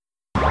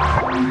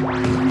Welcome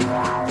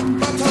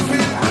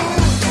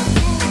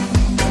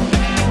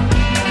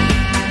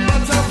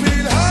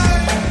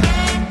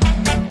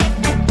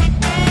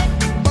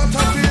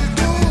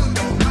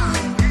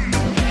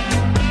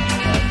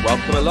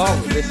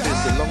along. This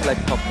is the Long Leg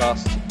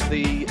Podcast,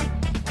 the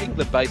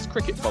England-based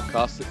cricket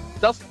podcast that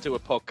doesn't do a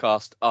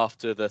podcast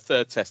after the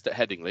third test at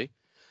Headingley,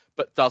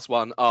 but does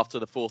one after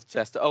the fourth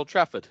test at Old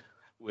Trafford,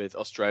 with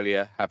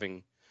Australia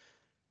having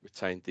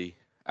retained the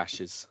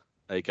Ashes.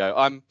 There you go.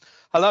 I'm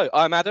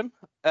Adam.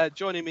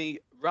 Joining me,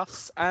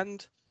 Russ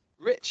and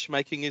Rich,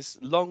 making his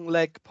Long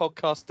Leg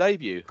Podcast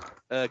debut.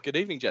 Good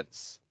evening,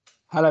 gents.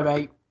 Hello,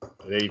 mate.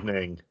 Good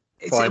evening.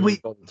 Finally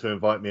got to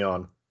invite me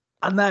on.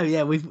 I know,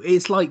 yeah.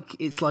 It's like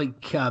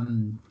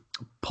podcast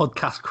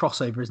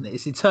crossover, isn't it?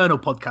 It's eternal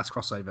podcast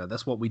crossover.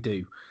 That's what we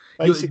do.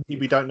 Basically,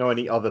 we don't know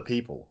any other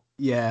people.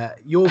 Yeah,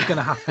 you're going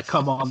to have to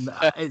come on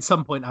at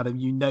some point, Adam.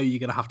 You know you're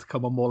going to have to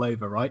come on all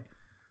over, right?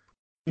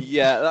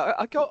 Yeah,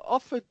 I got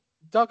offered.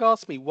 Doug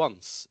asked me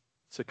once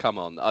to come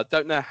on. I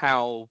don't know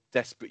how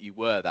desperate you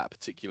were that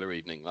particular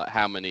evening, like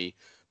how many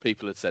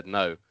people had said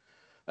no.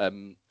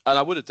 And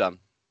I would have done.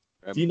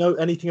 Do you know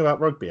anything about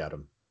rugby,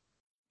 Adam?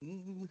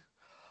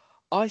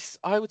 I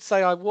would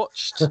say I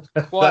watched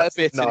quite a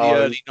bit in the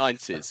early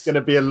 90s. It's going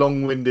to be a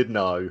long-winded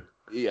no.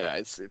 Yeah,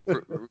 it's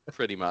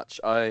pretty much.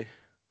 I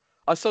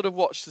sort of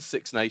watched the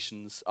Six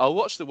Nations. I'll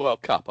watch the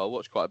World Cup. I'll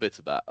watch quite a bit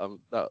of that.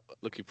 I'm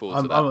looking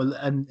forward to that.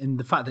 And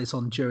the fact that it's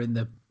on during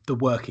the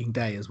working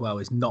day as well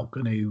is not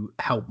going to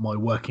help my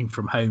working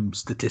from home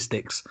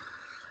statistics.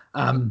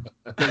 Thankfully,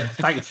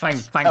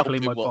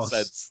 my boss.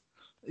 Sense?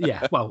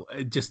 Yeah, well,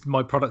 just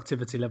my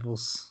productivity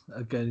levels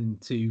are going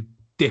to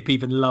dip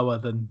even lower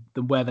than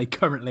where they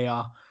currently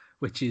are,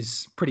 which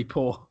is pretty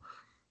poor.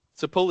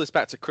 To pull this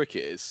back to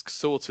cricket is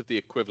sort of the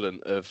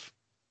equivalent of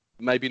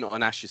maybe not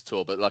an Ashes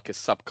tour, but like a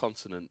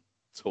subcontinent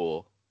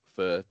tour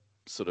for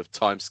sort of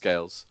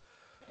timescales.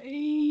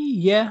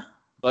 Yeah.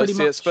 Like,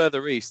 see, it's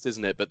further east,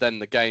 isn't it? But then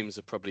the games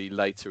are probably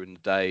later in the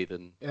day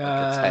than like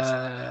a test.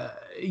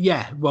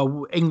 Yeah,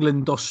 well,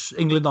 England,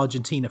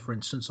 Argentina, for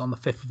instance, on the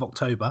 5th of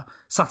October,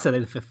 Saturday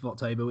the 5th of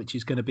October, which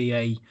is going to be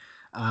a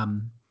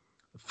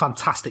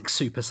fantastic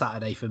Super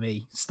Saturday for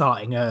me,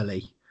 starting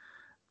early.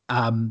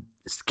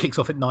 Kicks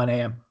off at 9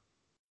 a.m.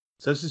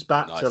 So this is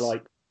back to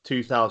like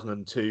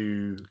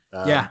 2002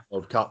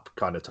 World Cup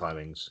kind of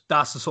timings.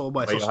 That's the sort of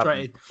way it's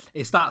Australia.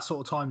 It's that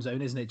sort of time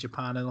zone, isn't it?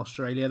 Japan and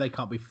Australia, they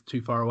can't be too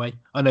far away.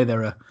 I know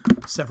there are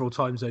several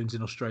time zones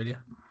in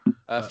Australia.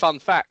 Fun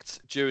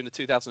fact, during the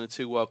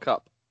 2002 World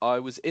Cup, I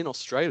was in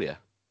Australia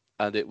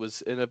and it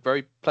was in a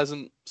very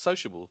pleasant,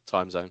 sociable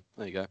time zone.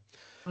 There you go.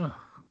 Oh,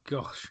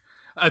 gosh.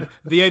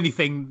 The only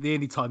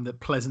time that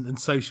pleasant and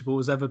sociable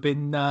has ever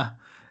been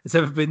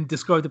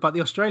described about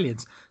the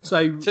Australians.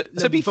 So,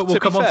 to be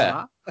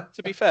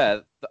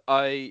fair,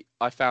 I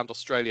found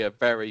Australia a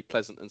very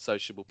pleasant and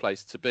sociable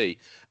place to be.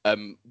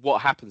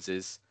 What happens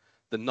is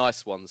the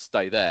nice ones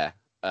stay there,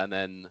 and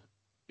then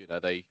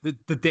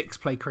the dicks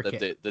play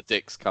cricket. The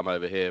dicks come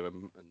over here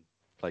and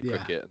play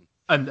cricket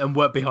and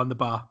work behind the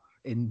bar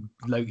in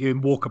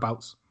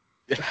walkabouts.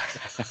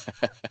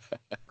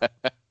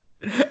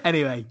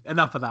 Anyway,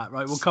 enough of that,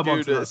 right? We'll come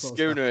on to that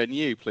Schooner and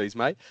you, please,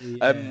 mate.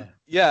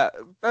 Yeah.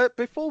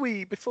 Before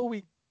we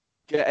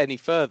get any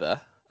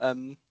further,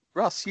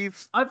 Russ,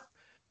 you've got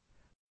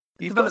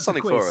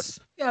something for us.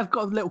 Yeah, I've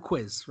got a little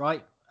quiz,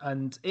 right?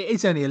 And it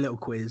is only a little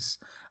quiz,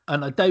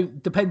 and I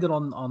don't, depending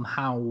on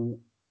how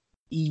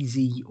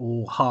easy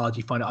or hard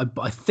you find it,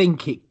 I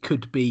think it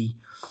could be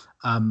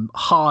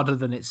harder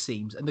than it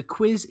seems. And the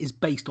quiz is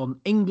based on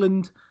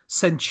England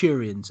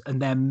Centurions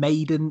and their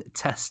maiden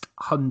test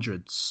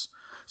hundreds.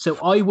 So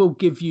I will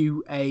give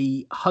you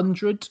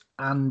 100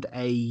 and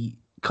a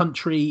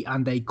country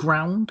and a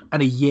ground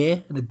and a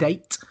year and a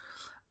date.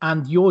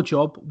 And your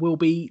job will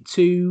be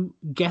to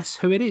guess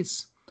who it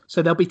is.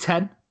 So there'll be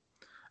 10.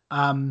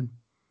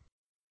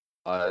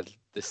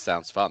 This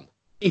sounds fun.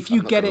 If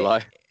you get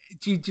it,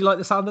 do you like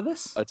the sound of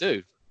this? I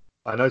do.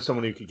 I know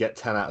someone who could get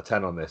 10 out of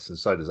 10 on this, and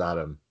so does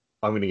Adam.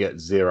 I'm going to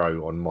get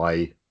 0 on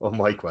my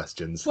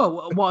questions.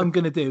 Well, what I'm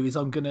going to do is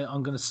I'm going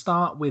to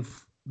start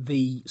with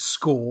the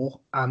score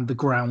and the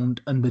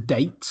ground and the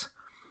date,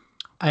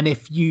 and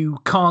if you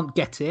can't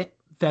get it,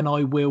 then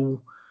I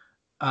will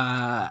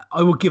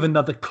give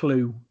another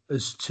clue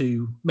as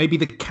to maybe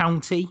the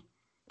county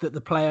that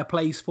the player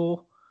plays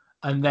for,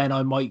 and then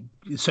I might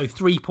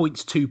 3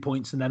 points, 2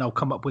 points, and then I'll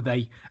come up with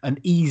an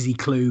easy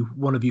clue.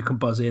 One of you can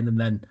buzz in, and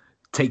then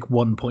take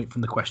 1 point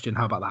from the question.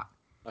 How about that?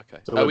 Okay.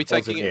 So are we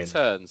taking it in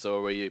turns,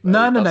 or are you?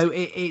 No.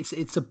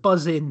 It's a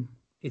buzz in.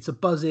 It's a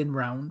buzz in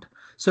round.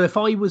 So if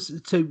I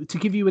was to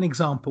give you an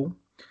example,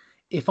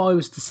 if I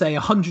was to say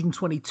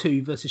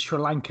 122 versus Sri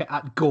Lanka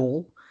at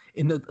Galle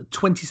in the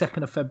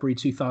 22nd of February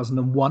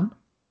 2001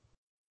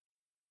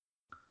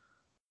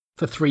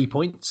 for 3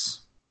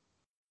 points.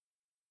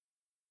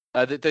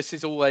 This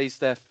is always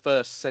their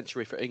first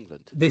century for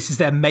England. This is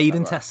their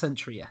maiden test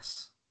century.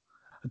 Yes.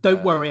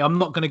 Don't worry, I'm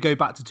not going to go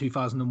back to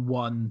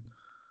 2001.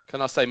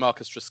 Can I say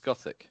Marcus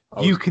Trescothick?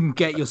 You can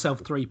get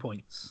yourself 3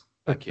 points.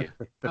 Thank you.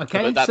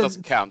 Okay, But that so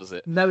doesn't count, does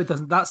it? no, it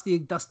doesn't. That's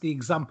the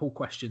example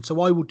question. So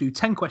I will do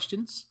 10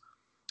 questions.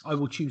 I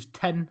will choose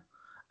 10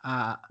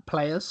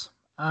 players,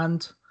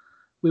 and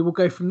we will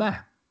go from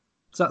there.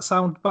 Does that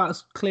sound about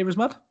as clear as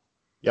mud?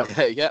 Yep.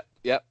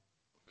 Yep.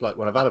 Like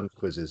one of Adam's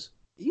quizzes.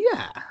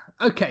 Yeah.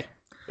 Okay.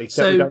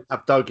 Except we don't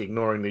have Doug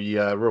ignoring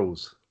the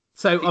rules.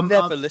 So He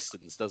never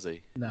listens, does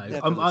he? No,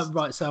 Never I'm listens.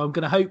 right. So I'm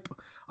gonna hope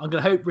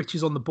Rich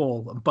is on the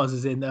ball and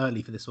buzzes in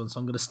early for this one. So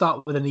I'm gonna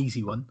start with an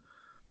easy one.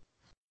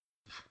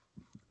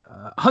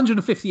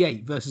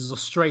 158 versus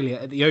Australia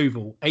at the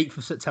Oval, 8th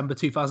of September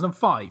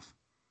 2005.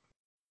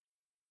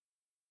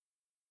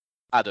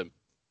 Adam,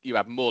 you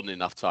had more than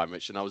enough time,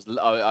 Rich, and I was.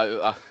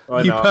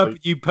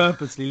 You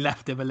purposely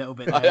left him a little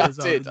bit there as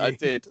well, I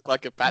did,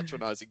 like a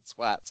patronising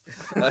twat.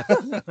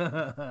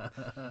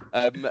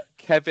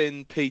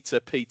 Kevin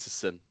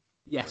Peterson.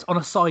 Yes. On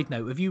a side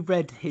note, have you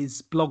read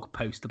his blog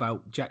post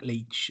about Jack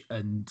Leach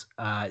and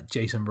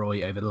Jason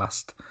Roy over the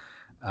last?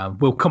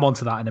 We'll come on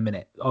to that in a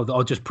minute.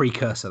 I'll just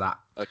precursor that.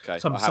 Okay.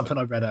 Something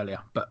I read earlier,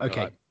 but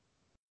okay.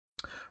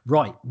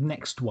 Right.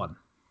 Next one.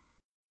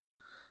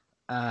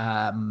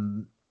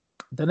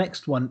 The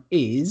next one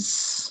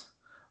is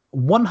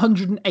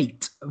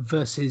 108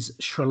 versus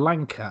Sri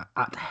Lanka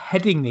at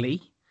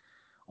Headingley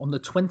on the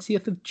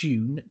 20th of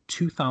June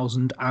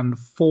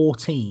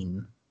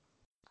 2014.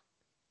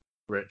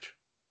 Rich.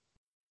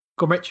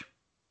 Go on, Rich.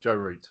 Joe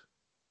Root.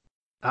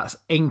 That's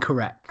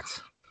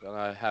incorrect. Can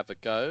I have a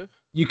go?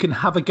 You can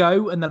have a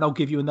go, and then I'll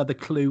give you another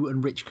clue,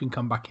 and Rich can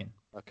come back in.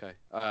 Okay.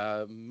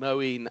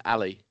 Moeen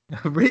Ali.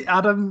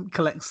 Adam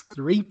collects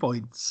 3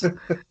 points.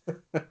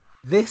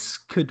 This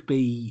could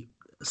be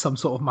some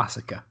sort of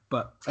massacre,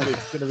 but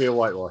It's going to be a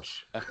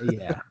whitewash.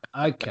 yeah.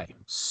 Okay.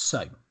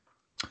 So,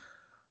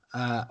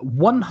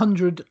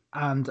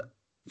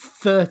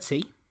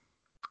 130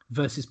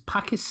 versus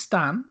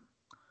Pakistan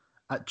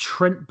at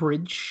Trent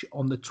Bridge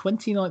on the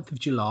 29th of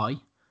July,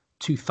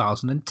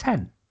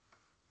 2010.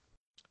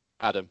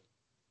 Adam.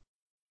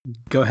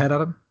 Go ahead,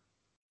 Adam.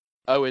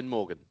 Owen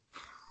Morgan.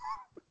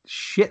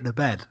 Shit the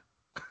bed.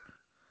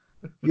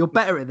 You're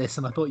better at this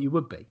than I thought you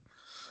would be.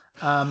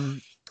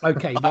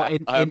 Okay, well,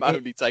 I'm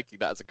only taking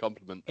that as a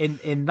compliment.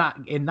 In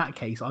that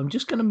case, I'm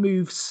just going to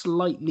move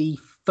slightly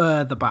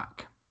further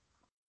back,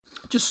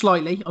 just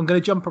slightly. I'm going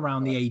to jump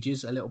around the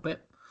ages a little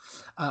bit.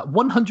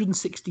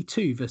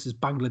 162 versus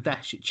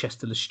Bangladesh at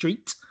Chester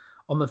Street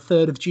on the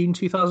 3rd of June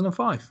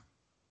 2005.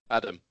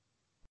 Adam.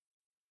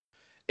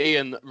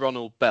 Ian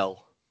Ronald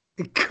Bell.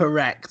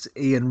 Correct.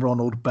 Ian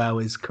Ronald Bell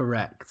is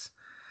correct.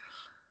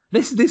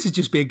 This would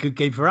just be a good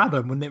game for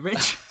Adam, wouldn't it,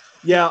 Rich?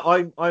 Yeah,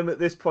 I'm at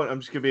this point. I'm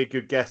just going to be a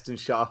good guest and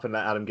shut up and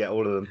let Adam get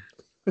all of them.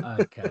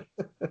 Okay.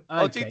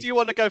 Oh, do you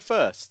want to go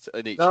first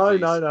in each? No.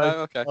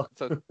 Oh, okay.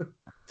 So,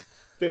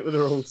 Fit with the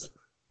rules.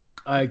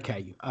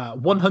 Okay.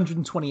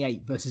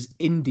 128 versus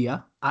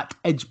India at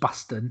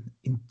Edgbaston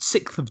in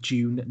 6th of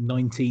June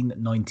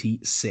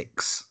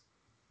 1996.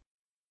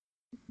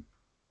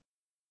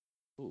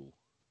 ooh.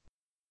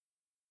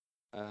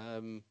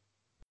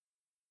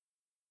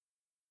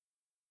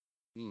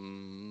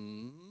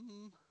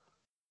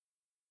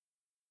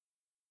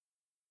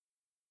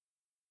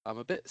 I'm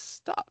a bit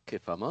stuck,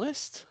 if I'm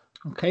honest.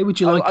 Okay. Would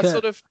you like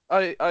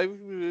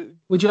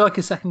Would you like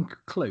a second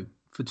clue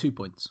for 2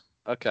 points?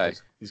 Okay.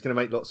 He's going to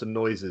make lots of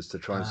noises to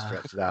try and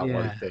stretch it out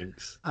while he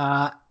thinks.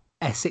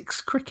 Essex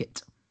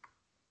Cricket.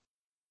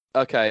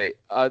 Okay.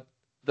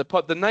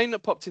 The name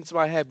that popped into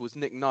my head was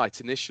Nick Knight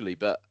initially,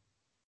 but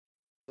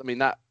I mean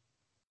that.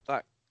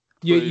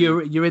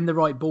 You're in the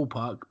right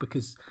ballpark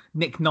because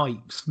Nick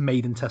Knight's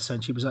maiden Test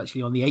century was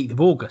actually on the 8th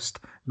of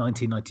August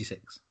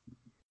 1996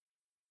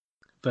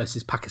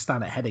 versus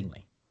Pakistan at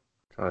Headingley.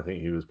 I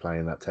think he was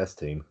playing that Test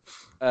team.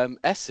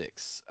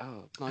 Essex.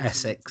 Oh,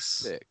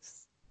 Essex.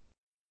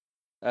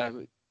 Yeah,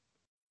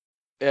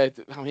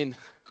 I mean.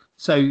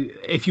 So,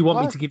 if you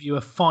want me to give you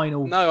a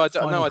final, no, I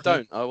don't.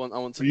 I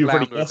want to. You've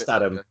already flounder a guessed, bit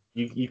Adam. longer.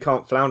 You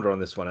can't flounder on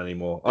this one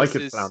anymore. I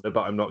could flounder,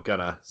 but I'm not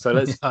gonna. So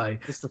let's.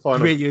 It's the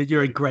final.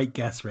 You're a great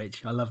guess,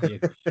 Rich. I love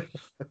you.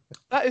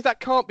 That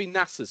can't be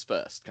Nasser's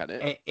first, can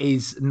it? It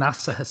is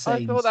Nasser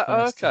Hussain's I thought that.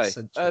 first Okay.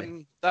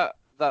 century.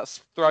 That's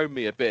thrown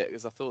me a bit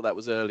because I thought that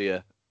was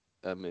earlier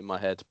in my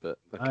head, but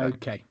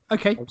okay.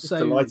 I'm just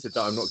delighted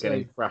that I'm not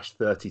getting thrashed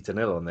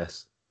 30-0 on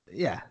this.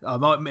 Yeah,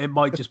 it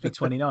might just be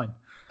 29.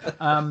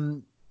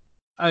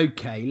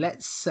 Okay,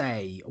 let's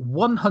say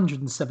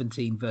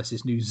 117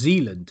 versus New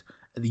Zealand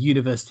at the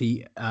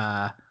University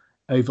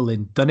Oval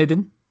in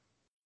Dunedin.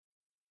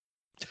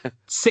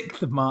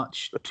 6th of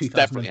March, 2000.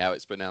 Definitely how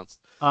it's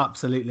pronounced.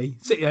 Absolutely.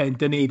 In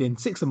Dunedin,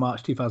 6th of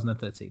March,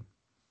 2013.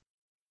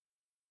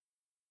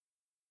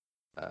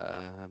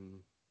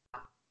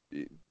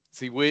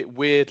 See,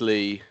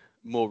 weirdly,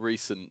 more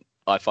recent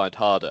I find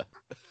harder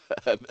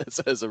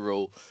as a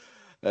rule.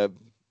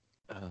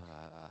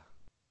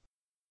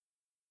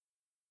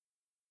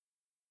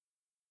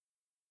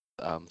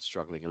 I'm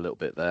struggling a little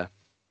bit there.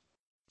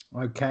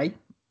 Okay.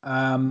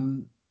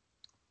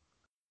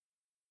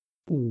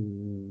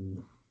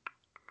 Ooh.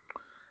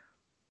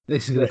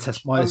 This is going to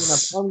test my.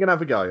 I'm gonna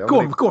have a go. Go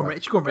on, Rich.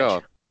 Go on, Rich. Go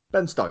on.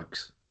 Ben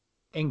Stokes.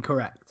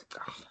 Incorrect.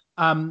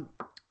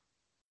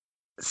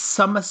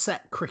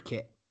 Somerset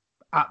cricket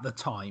at the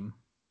time.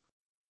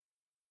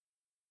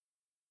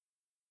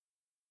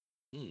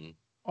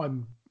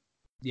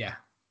 Yeah.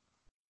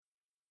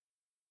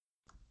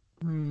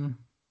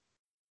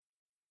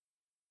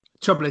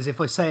 Trouble is, if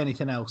I say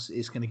anything else,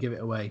 it's going to give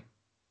it away.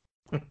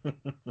 And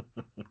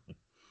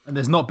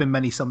there's not been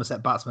many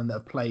Somerset batsmen that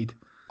have played.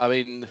 I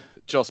mean,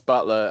 Joss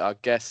Butler, I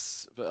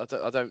guess, but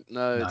I don't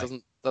know. No.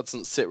 It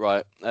doesn't sit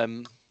right.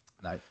 No.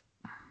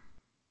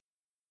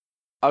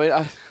 I mean,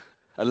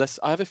 unless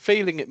I have a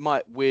feeling it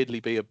might weirdly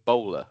be a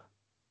bowler.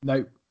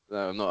 No.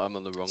 No, I'm not. I'm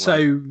on the wrong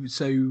line.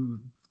 So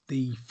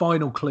the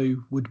final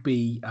clue would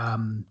be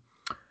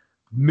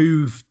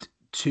moved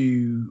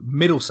to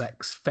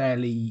Middlesex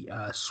fairly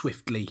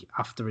swiftly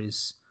after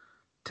his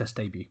Test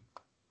debut.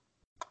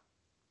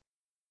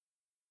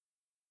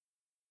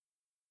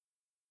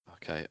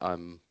 Okay,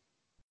 Adam,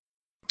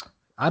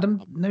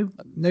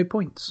 no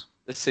points.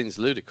 This seems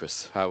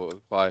ludicrous.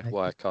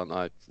 Why can't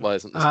I? Why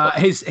isn't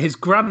this? His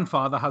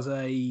grandfather has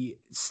a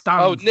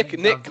stand. Oh,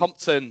 Nick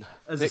Compton.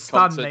 As a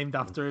stand named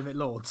after him at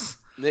Lords.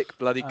 Nick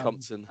bloody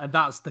Compton. And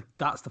that's the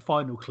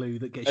final clue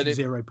that gets you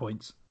 0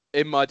 points.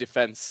 In my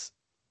defence,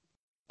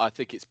 I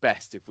think it's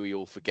best if we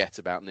all forget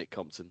about Nick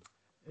Compton.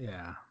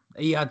 Yeah,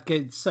 he had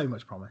so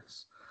much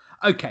promise.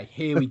 Okay,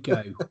 here we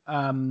go.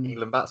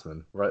 England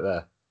batsman, right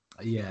there.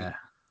 Yeah.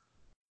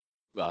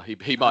 Well, he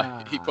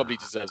probably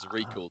deserves a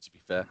recall, to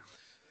be fair.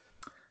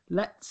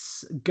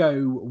 Let's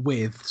go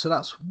with, so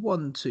that's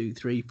 1, 2,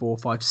 3, 4,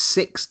 5,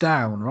 6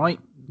 down, right?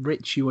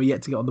 Rich, you are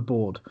yet to get on the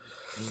board.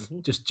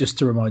 Mm-hmm. Just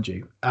to remind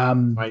you.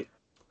 Right.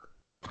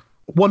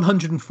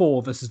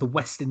 104 versus the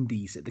West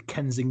Indies at the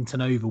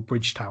Kensington Oval,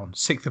 Bridgetown,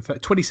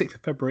 26th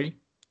of February,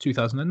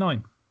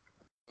 2009.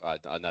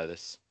 I know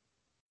this.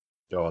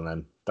 Go on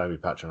then. Don't be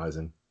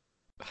patronising.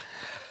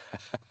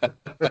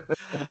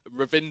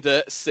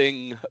 Ravinder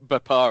Singh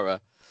Bapara.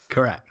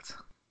 Correct.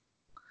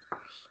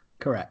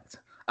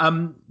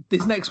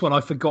 This next one I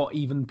forgot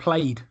even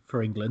played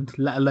for England,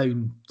 let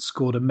alone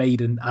scored a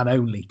maiden and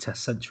only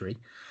Test century.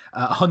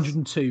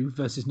 102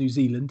 versus New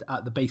Zealand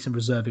at the Basin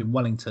Reserve in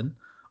Wellington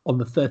on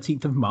the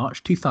 13th of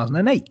March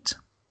 2008.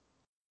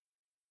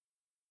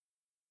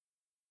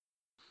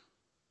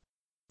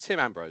 Tim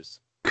Ambrose.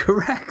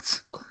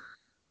 Correct.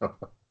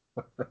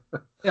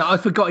 Yeah, I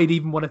forgot he'd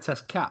even won a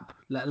Test cap,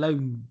 let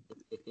alone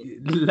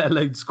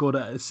scored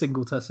a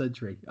single Test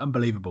century.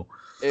 Unbelievable.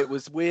 It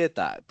was weird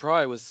that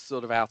Pryor was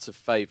sort of out of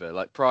favour.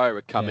 Like Pryor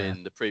had come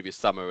in the previous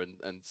summer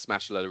and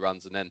smashed a load of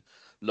runs and then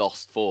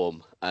lost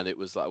form. And it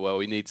was like, well,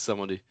 we need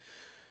someone who...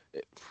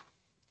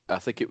 I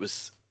think it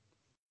was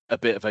a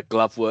bit of a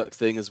glove work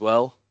thing as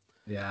well.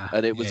 Yeah.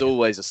 And it was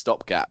always a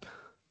stopgap.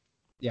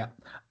 Yeah.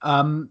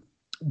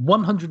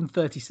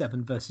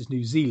 137 versus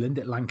New Zealand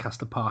at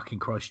Lancaster Park in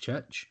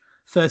Christchurch.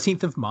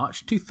 13th of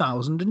March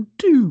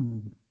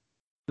 2002.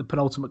 The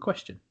penultimate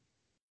question.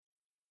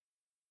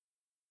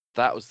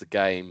 That was the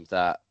game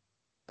that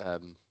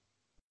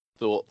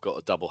Thorpe got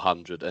a double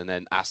 100 and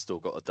then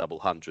Astle got a double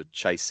 100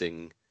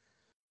 chasing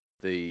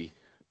the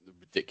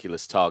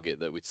ridiculous target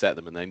that we'd set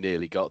them, and they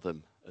nearly got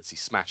them as he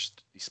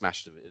smashed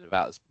them in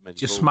about as many He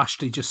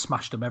just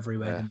smashed them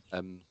everywhere.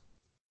 Yeah.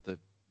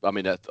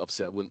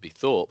 Obviously that wouldn't be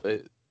Thorpe.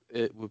 It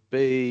would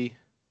be...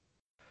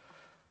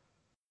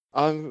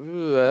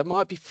 it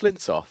might be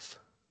Flintoff.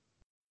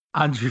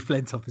 Andrew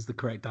Flintoff is the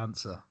correct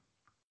answer.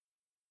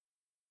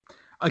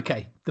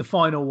 Okay, the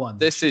final one.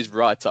 This is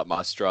right up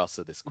my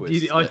Strasser, this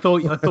quiz. I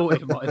thought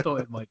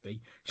it might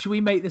be. Should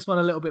we make this one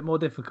a little bit more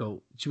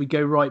difficult? Should we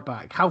go right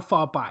back? How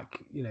far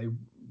back,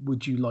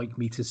 would you like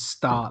me to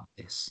start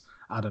this,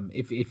 Adam?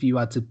 If you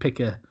had to pick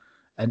an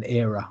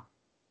era.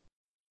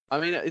 I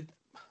mean,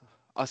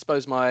 I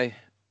suppose my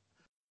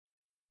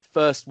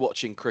first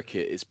watching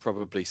cricket is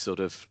probably sort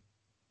of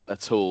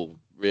at all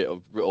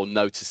or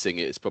noticing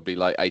it is probably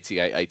like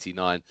 88,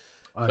 89.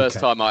 Okay. First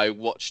time I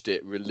watched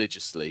it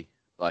religiously,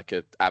 like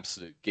an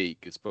absolute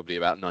geek, is probably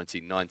about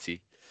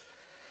 1990.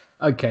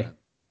 Okay.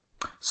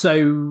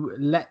 So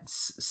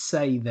let's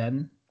say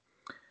then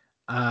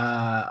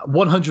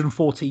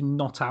 114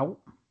 not out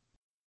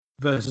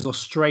versus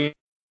Australia,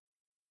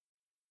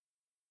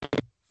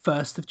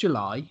 1st of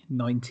July,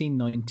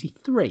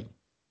 1993.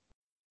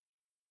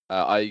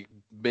 I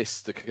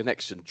missed the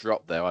connection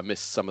drop there. I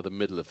missed some of the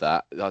middle of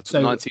that.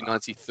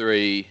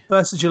 1993.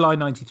 1st of July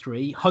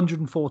 93,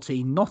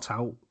 114 not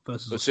out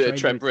versus Australia. Was it at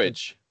Trent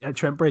Bridge? At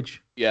Trent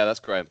Bridge. Yeah,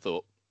 that's Graham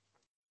Thorpe.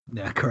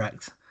 Yeah,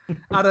 correct.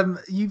 Adam,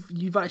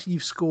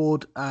 you've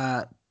scored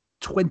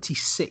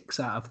 26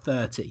 out of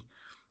 30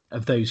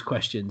 of those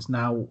questions.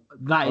 Now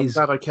I'm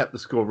glad I kept the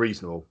score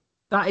reasonable.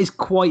 That is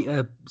quite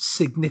a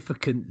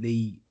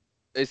significantly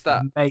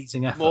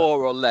amazing effort.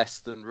 More or less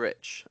than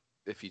Rich,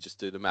 if you just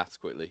do the maths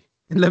quickly.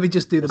 Let me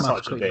just do the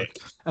maths quickly.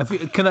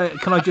 Can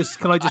I just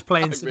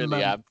play in some?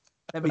 Really am.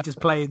 Let me just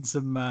play in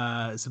some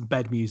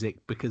bed music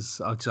because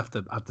I just have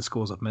to add the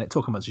scores up a minute.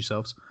 Talk amongst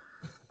yourselves.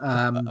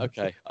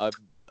 Okay,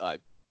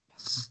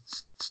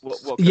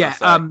 What can I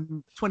say?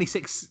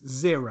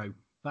 26-0.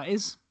 That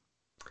is.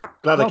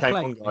 Glad Well I came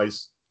played. on,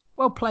 guys.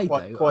 Well played,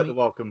 though. Quite the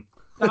welcome.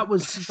 that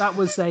was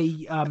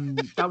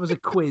a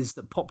quiz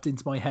that popped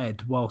into my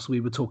head whilst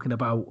we were talking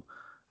about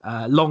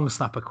long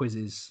snapper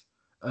quizzes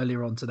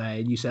earlier on today,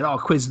 and you said, "Oh,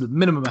 quiz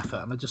minimum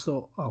effort," and I just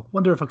thought, "Oh,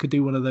 wonder if I could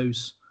do one of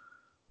those."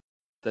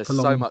 There's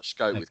so much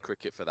scope with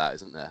cricket for that,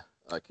 isn't there?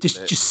 Like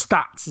just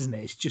stats, isn't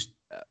it? It's just.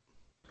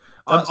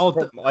 That's the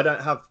problem. I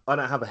don't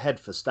have a head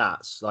for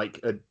stats.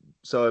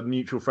 So a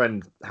mutual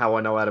friend, how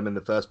I know Adam in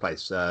the first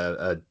place,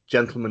 a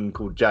gentleman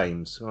called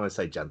James. When I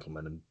say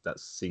gentleman, and that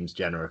seems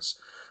generous.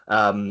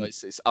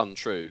 It's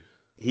untrue.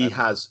 He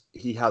has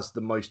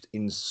the most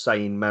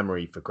insane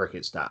memory for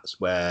cricket stats,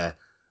 where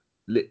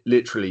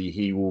literally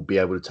he will be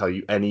able to tell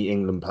you any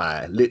England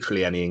player,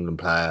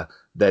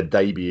 their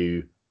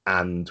debut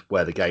and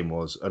where the game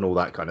was and all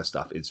that kind of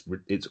stuff.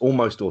 It's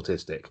almost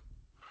autistic.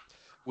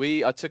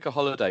 I took a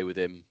holiday with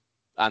him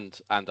and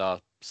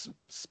our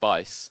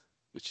Spice,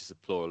 which is a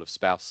plural of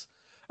spouse.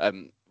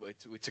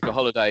 We took a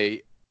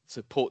holiday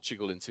to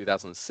Portugal in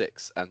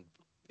 2006, and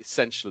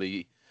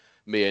essentially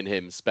me and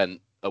him spent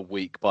a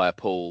week by a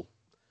pool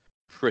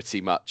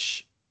pretty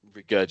much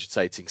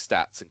regurgitating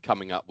stats and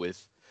coming up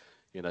with,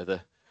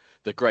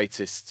 the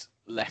greatest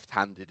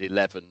left-handed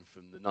 11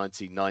 from the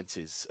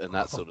 1990s and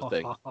that sort of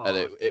thing. And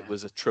it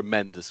was a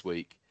tremendous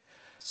week.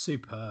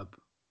 Superb.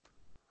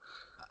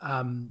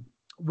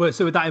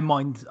 So with that in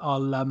mind,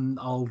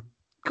 I'll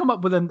come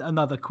up with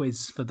another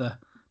quiz for the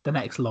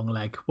next long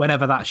leg,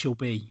 whenever that shall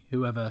be,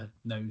 whoever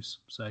knows.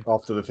 So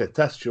after the 5th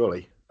test,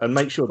 surely. And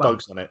make sure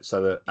Doug's on it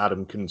so that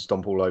Adam can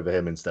stomp all over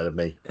him instead of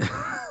me.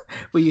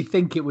 Well, you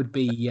think it would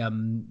be after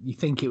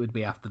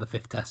the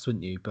 5th test,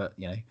 wouldn't you? But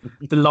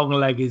the long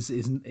leg is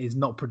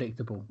not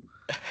predictable,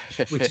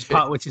 which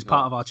is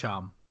part of our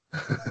charm.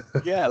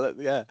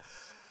 Yeah,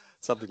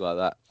 something like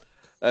that.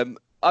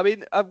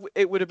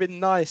 It would have been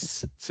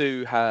nice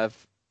to have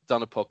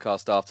done a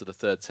podcast after the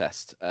 3rd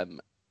test.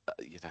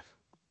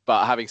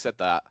 But having said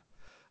that,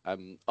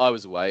 I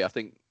was away. I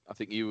think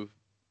you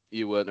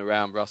weren't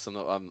around, Russ.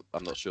 I'm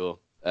not sure.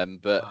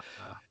 But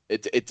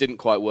it didn't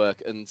quite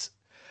work. And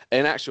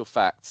in actual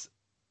fact,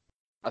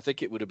 I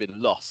think it would have been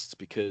lost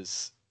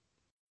because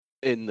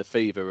in the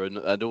fever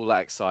and all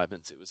that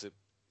excitement, it was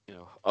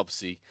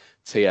obviously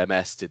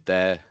TMS did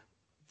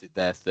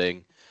their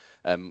thing.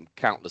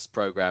 Countless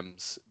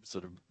programs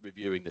sort of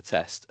reviewing the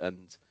test,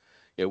 and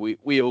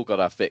we all got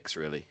our fix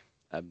really.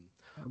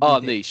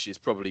 Our niche is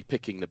probably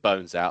picking the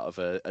bones out of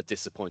a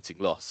disappointing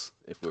loss,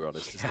 if we're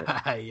honest. Isn't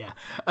it? Yeah,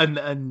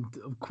 and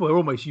we're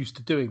almost used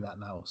to doing that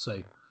now,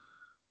 so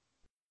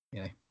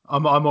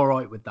I'm all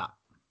right with that.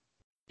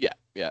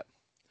 Yeah.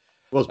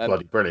 It was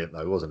bloody brilliant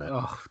though, wasn't it?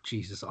 Oh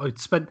Jesus! I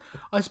spent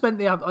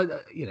the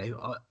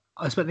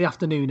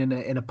afternoon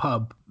in a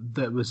pub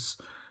that was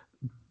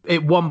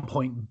at one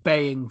point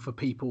baying for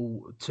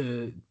people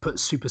to put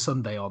Super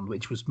Sunday on,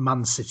 which was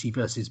Man City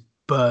versus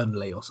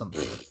Burnley or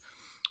something.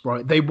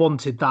 Right, they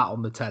wanted that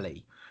on the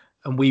telly,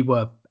 and we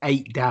were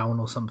 8 down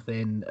or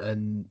something,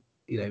 and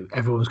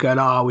everyone was going,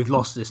 "Oh, we've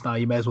lost this now.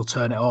 You may as well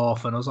turn it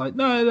off." And I was like,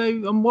 "No,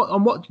 I'm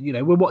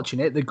watching. We're watching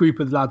it." The group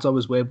of lads I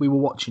was with, we were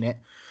watching it,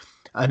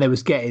 and it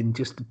was getting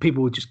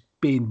people were just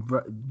being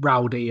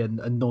rowdy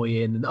and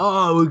annoying,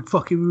 and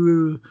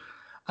fucking,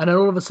 and then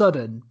all of a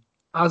sudden,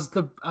 as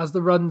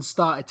the run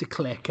started to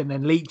click, and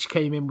then Leach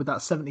came in with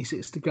that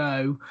 76 to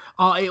go.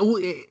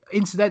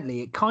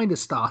 Incidentally, it kind of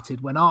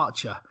started when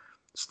Archer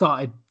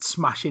started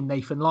smashing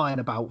Nathan Lyon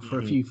about for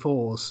a few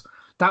fours.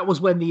 That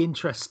was when the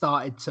interest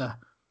started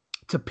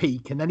to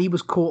peak, and then he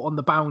was caught on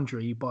the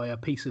boundary by a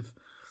piece of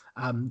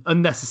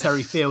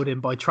unnecessary fielding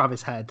by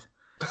Travis Head,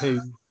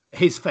 who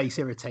his face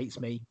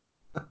irritates me,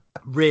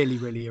 really,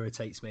 really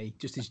irritates me,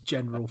 just his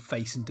general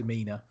face and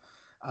demeanour.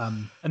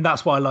 And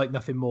that's why I like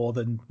nothing more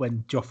than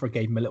when Jofra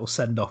gave him a little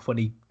send-off when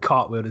he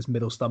cartwheeled his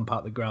middle stump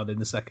out the ground in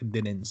the second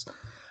innings.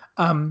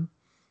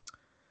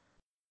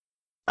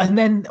 And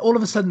then all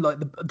of a sudden, like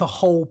the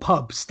whole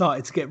pub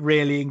started to get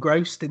really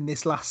engrossed in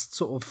this last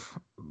sort of,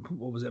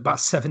 what was it, about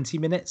 70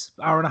 minutes,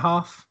 hour and a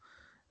half,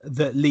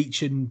 that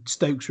Leach and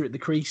Stokes were at the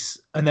crease.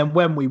 And then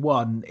when we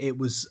won, it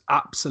was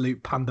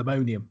absolute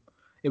pandemonium.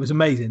 It was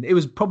amazing. It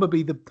was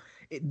probably the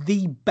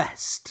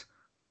best.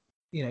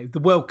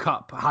 The World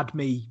Cup had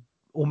me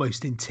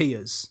almost in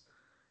tears,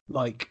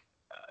 like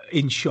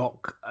in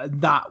shock.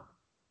 That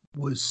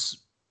was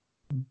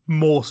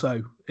more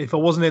so. If I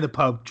wasn't in a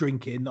pub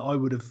drinking,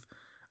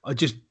 I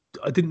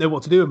didn't know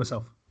what to do with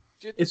myself.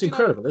 It's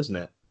incredible, isn't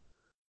it?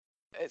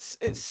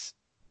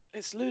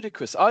 It's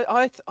ludicrous.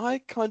 I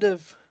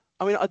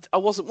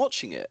wasn't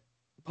watching it,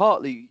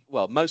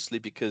 mostly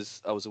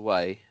because I was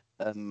away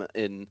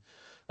in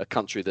a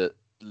country that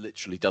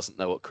literally doesn't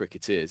know what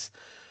cricket is.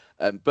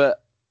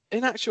 But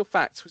in actual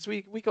fact,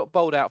 we got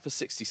bowled out for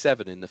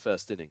 67 in the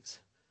first innings,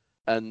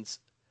 and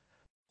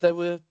there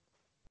were,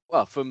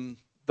 from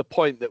the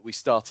point that we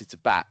started to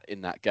bat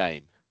in that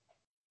game,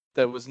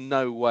 there was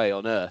no way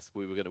on earth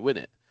we were going to win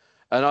it.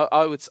 And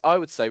I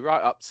would say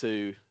right up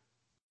to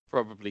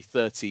probably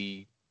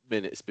 30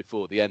 minutes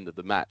before the end of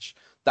the match,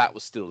 that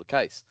was still the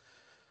case.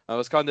 I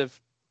was kind of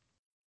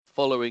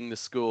following the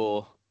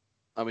score.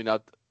 I mean, I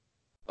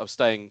was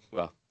staying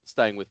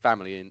with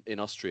family in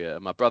Austria,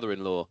 and my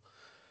brother-in-law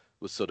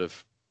was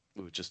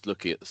we were just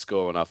looking at the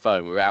score on our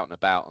phone. We were out and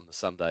about on the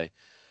Sunday,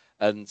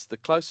 and the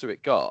closer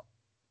it got,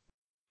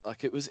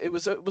 like it was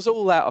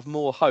all out of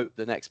more hope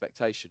than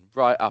expectation,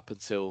 right up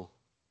until,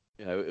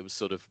 it was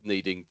sort of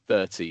needing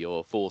 30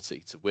 or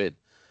 40 to win.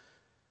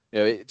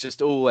 It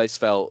just always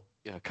felt,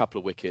 a couple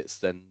of wickets,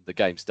 then the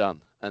game's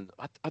done, and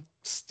I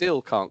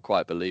still can't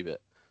quite believe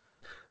it.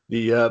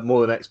 The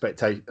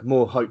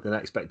more hope than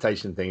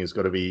expectation thing has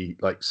got to be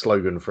like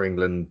slogan for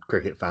England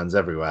cricket fans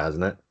everywhere,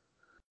 hasn't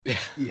it?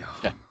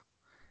 Yeah.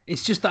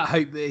 It's just that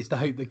hope that it's the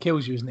hope that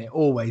kills you, isn't it?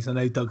 Always. I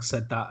know Doug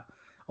said that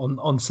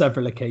on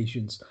several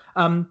occasions.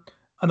 And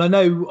I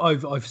know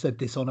I've said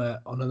this on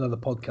another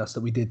podcast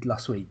that we did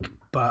last week,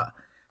 but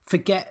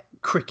forget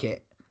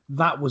cricket.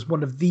 That was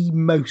one of the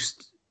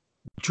most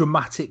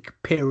dramatic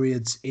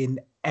periods in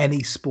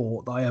any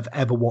sport that I have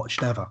ever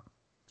watched ever.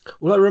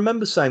 Well, I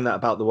remember saying that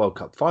about the World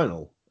Cup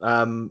final.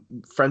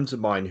 Friends of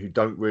mine who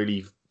don't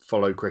really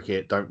follow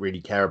cricket, don't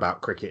really care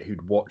about cricket,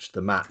 who'd watched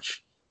the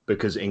match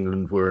because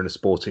England were in a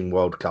sporting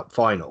World Cup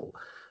final,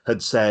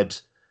 had said,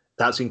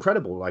 that's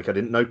incredible. Like, I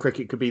didn't know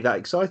cricket could be that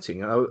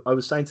exciting. And I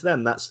was saying to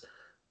them, that's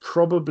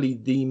probably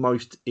the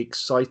most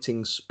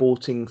exciting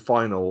sporting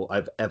final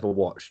I've ever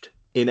watched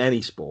in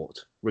any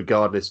sport,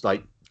 regardless,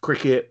 like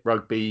cricket,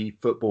 rugby,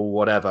 football,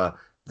 whatever.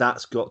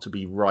 That's got to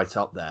be right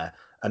up there.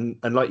 And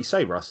like you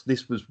say, Russ,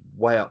 this was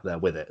way up there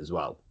with it as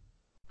well.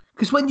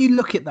 Because when you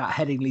look at that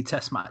Headingley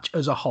Test match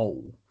as a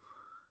whole,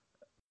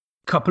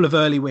 couple of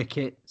early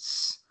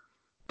wickets,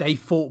 they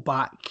fought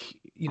back,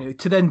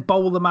 to then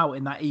bowl them out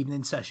in that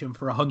evening session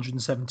for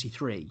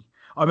 173.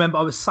 I remember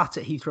I was sat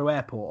at Heathrow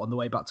Airport on the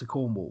way back to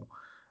Cornwall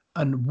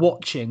and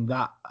watching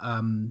that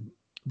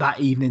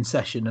evening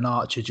session and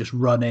Archer just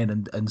run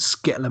in and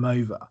skittle them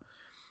over,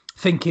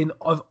 thinking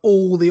of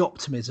all the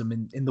optimism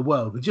in the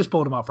world. We just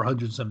bowled them out for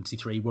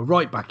 173. We're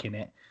right back in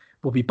it.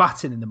 We'll be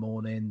batting in the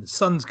morning. The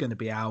sun's going to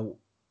be out.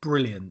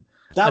 Brilliant.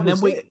 That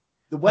was it.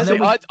 The weather.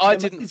 I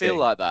didn't feel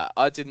like that.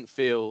 I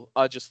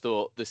just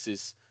thought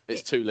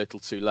it's too little,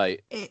 too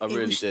late. I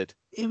really did.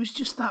 It was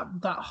just that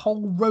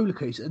whole roller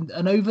coaster,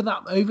 and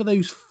over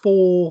those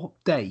 4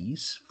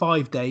 days,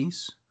 5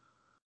 days,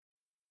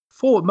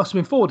 it must have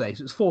been 4 days.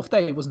 It was 4th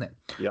day, wasn't it?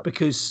 Yep.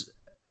 Because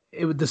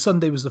the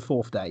Sunday was the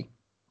 4th day.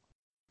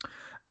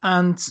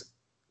 And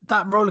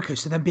that roller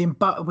coaster, then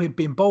we'd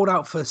been bowled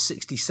out for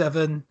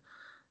 67,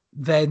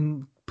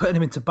 then putting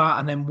them into bat,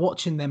 and then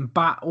watching them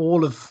bat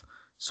all of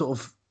sort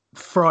of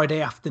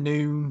Friday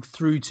afternoon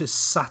through to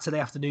Saturday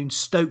afternoon.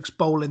 Stokes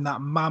bowling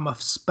that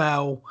mammoth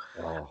spell.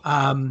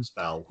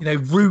 Spell.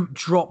 Root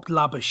dropped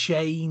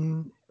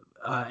Labuschagne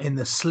in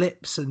the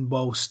slips, and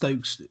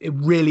Stokes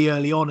really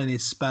early on in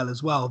his spell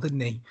as well, didn't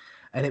he?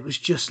 And it was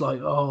just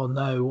like, oh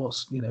no,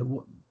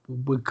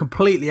 we're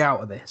completely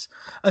out of this.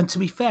 And to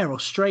be fair,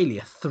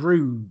 Australia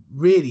threw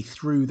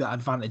that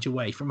advantage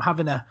away from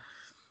having a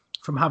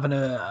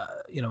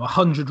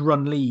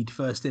 100-run lead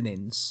first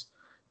innings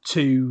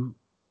to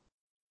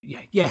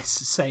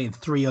saying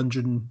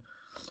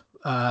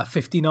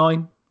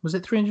 359. Was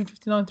it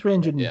 359?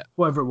 300, yeah.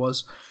 Whatever it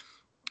was.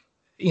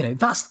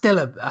 That's still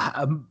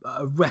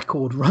a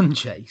record run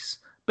chase.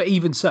 But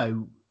even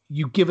so,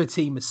 you give a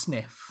team a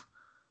sniff,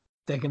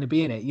 they're going to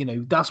be in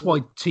it. That's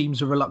why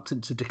teams are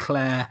reluctant to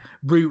declare.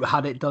 Root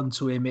had it done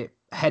to him at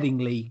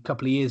Headingley a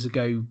couple of years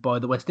ago by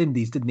the West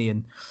Indies, didn't he?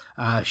 And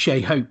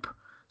Shea Hope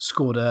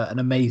scored an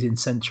amazing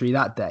century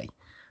that day.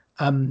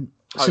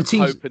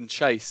 Hope and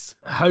chase.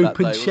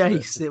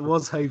 It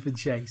was hope and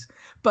chase.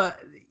 But,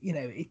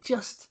 it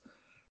just...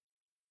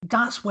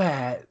 That's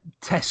where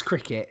Test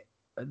cricket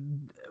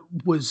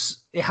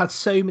it had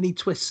so many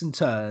twists and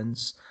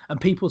turns. And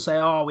people say,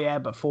 oh, yeah,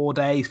 but 4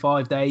 days,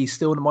 5 days,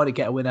 still might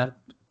get a winner.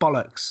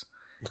 Bollocks.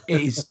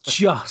 It is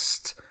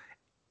just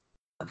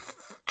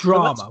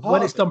drama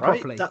when it's done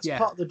properly. That's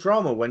part of the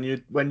drama when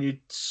you're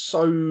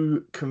so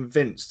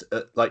convinced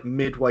at like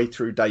midway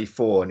through day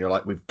 4 and you're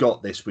like, we've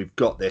got this,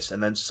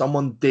 and then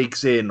someone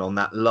digs in on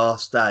that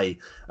last day.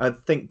 I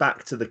think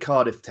back to the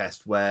Cardiff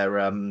Test where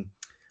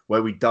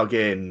we dug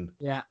in.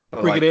 Yeah,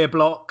 Brigadier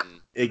Block.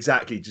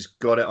 Exactly, just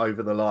got it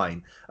over the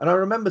line. And I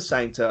remember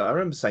saying to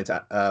Adam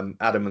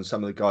and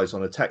some of the guys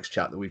on a text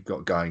chat that we've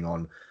got going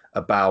on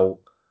about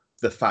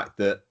the fact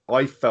that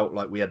I felt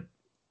like we had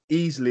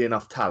easily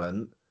enough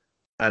talent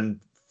and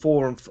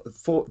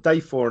day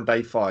 4 and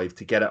day 5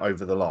 to get it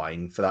over the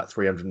line for that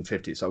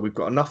 350. So we've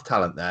got enough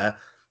talent there.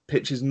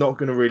 Pitch is not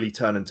going to really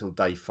turn until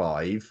day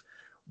 5.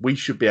 We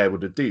should be able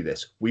to do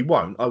this. We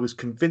won't. I was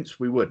convinced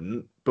we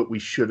wouldn't, but we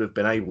should have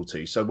been able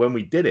to. So when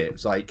we did it,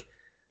 it's like,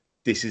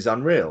 this is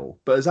unreal.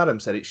 But as Adam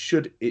said, it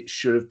should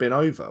have been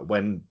over.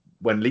 When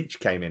Leach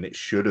came in, it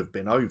should have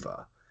been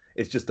over.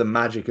 It's just the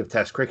magic of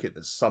Test cricket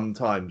that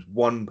sometimes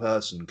one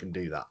person can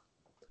do that.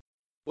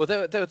 Well,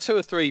 there were 2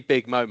 or 3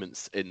 big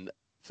moments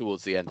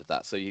towards the end of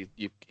that. So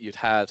you'd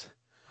had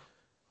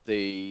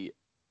the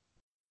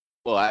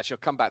Well, actually, I'll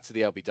come back to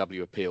the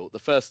LBW appeal. The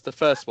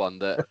first one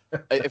that,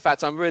 in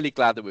fact, I'm really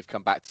glad that we've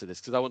come back to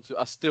this because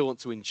I still want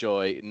to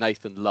enjoy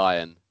Nathan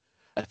Lyon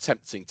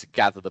attempting to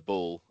gather the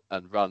ball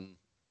and run.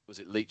 Was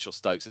it Leach or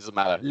Stokes? It doesn't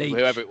matter. Leach.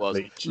 Whoever it was,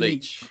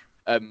 Leach.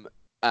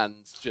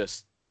 And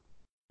just,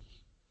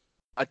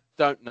 I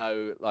don't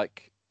know,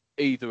 like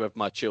either of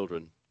my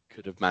children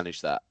could have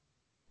managed that.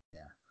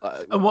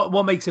 Yeah. And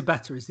what makes it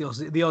better is the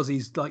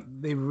Aussies, like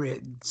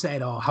they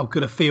said, "Oh, how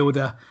good a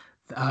fielder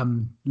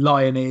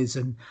Lyon is,"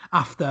 and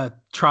after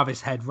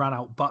Travis Head ran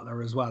out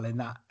Butler as well in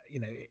that,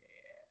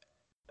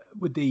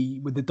 with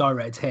the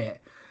direct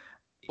hit.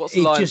 What's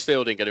Lyon's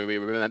fielding going to be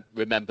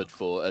remembered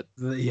for?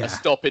 A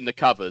stop in the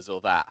covers or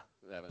that?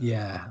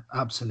 Yeah,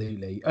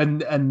 absolutely.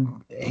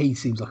 And he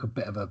seems like a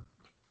bit of a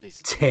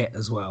tit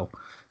as well.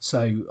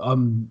 So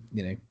I'm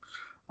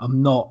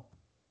not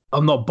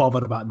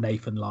bothered about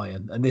Nathan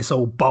Lyon and this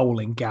old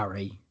bowling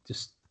Gary.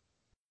 Just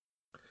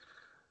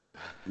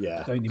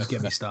don't even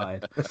get me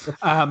started.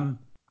 The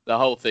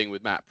whole thing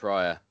with Matt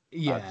Pryor.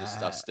 Yeah,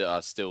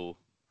 I still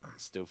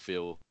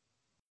feel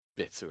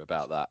bitter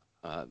about that,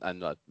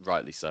 and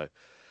rightly so.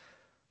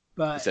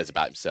 But he says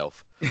about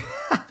himself.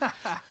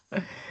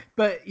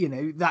 But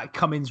that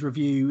Cummins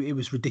review, it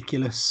was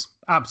ridiculous,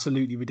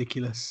 absolutely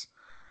ridiculous.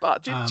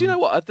 But do you know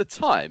what? At the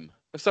time,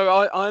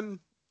 so I'm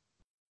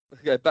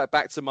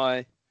back to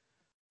my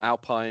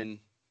Alpine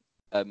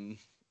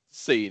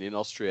scene in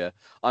Austria.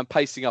 I'm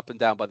pacing up and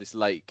down by this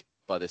lake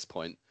by this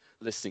point,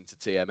 listening to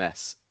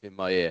TMS in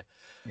my ear.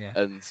 Yeah,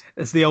 and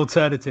it's the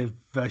alternative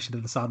version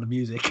of The Sound of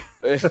Music.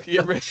 Yeah,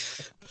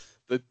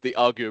 the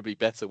arguably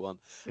better one.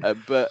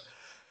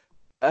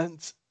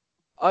 And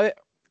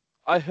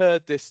I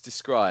heard this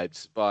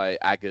described by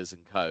Aggers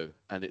and Co.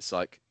 And it's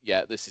like,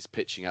 yeah, this is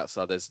pitching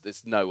outside.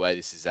 There's no way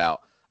this is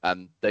out.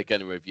 And they're going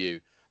to review.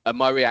 And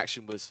my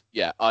reaction was,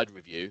 yeah, I'd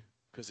review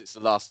because it's the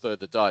last third of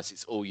the dice.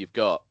 It's all you've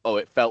got. Oh,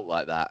 it felt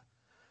like that.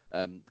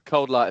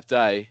 Cold light of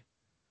day.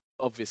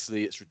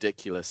 Obviously, it's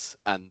ridiculous.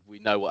 And we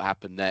know what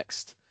happened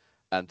next.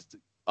 And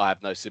I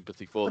have no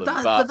sympathy for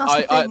them. But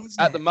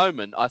at the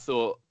moment, I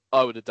thought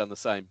I would have done the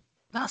same.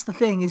 That's the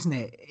thing, isn't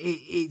it?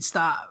 It's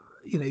that,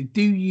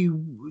 do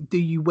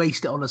you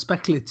waste it on a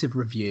speculative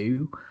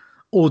review,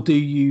 or do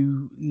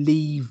you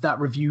leave that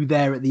review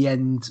there at the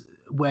end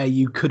where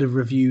you could have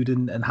reviewed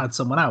and had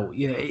someone out?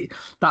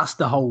 That's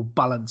the whole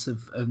balance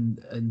of and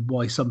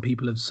why some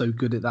people are so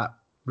good at that,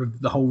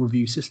 the whole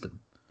review system.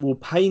 Well,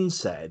 Payne's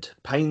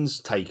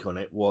take on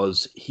it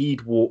was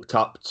he'd walked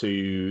up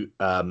to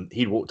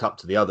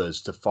the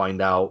others to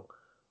find out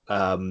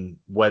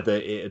whether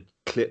it had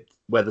clipped,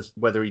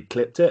 whether he'd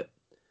clipped it,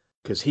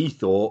 because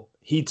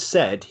he'd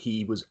said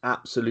he was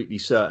absolutely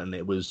certain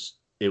it was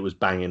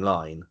bang in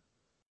line,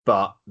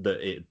 but that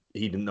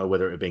he didn't know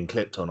whether it had been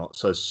clipped or not.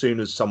 So as soon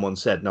as someone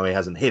said no, he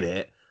hasn't hit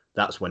it,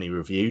 that's when he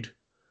reviewed,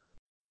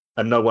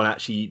 and no one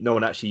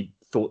actually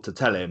thought to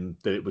tell him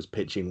that it was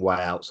pitching way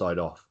outside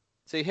off.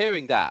 See,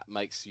 hearing that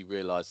makes you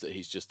realise that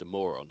he's just a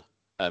moron.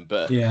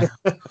 But yeah,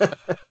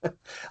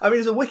 I mean,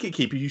 as a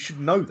wicketkeeper, you should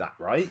know that,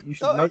 right? You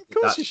should know of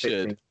course that's you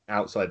should.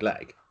 Outside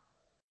leg.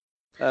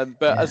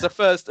 But as a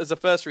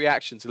first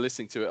reaction to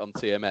listening to it on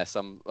TMS,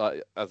 I'm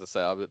as I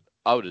say,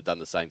 I would have done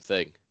the same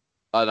thing.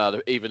 I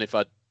know, even if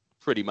I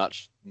pretty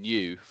much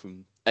knew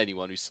from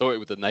anyone who saw it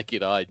with the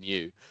naked eye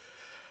knew.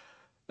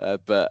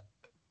 But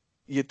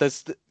you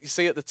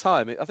see, at the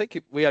time, I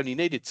think we only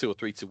needed 2 or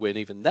 3 to win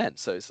even then.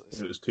 So it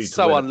was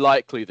so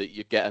unlikely that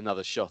you'd get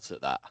another shot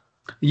at that.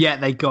 Yeah,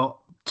 they got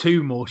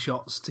 2 more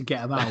shots to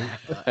get them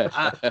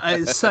out.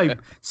 It's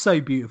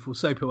so beautiful,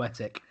 so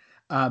poetic.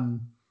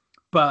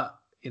 But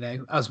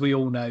as we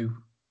all know,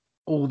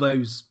 all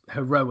those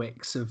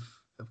heroics have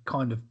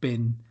kind of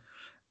been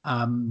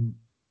a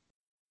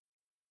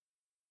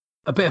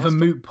bit of a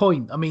moot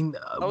point. I mean,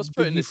 I was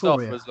putting this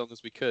off for as long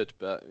as we could,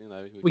 but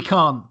we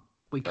can't.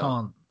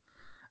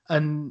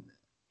 And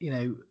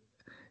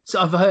so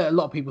I've heard a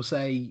lot of people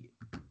say,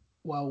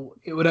 well,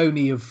 it would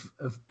only have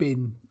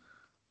been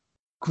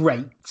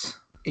great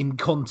in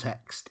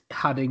context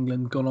had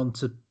England gone on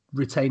to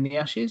retain the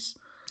Ashes.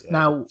 Yeah,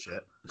 now,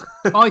 shit.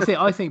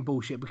 I think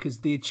bullshit,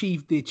 because the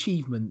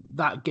achievement,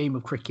 that game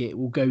of cricket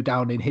will go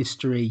down in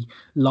history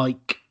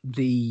like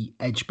the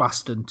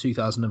Edgbaston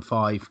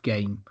 2005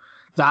 game.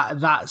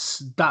 That's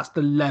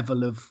the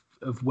level of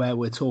where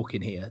we're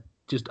talking here.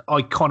 Just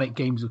iconic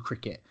games of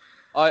cricket.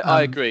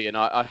 I agree, and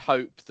I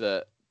hope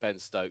that Ben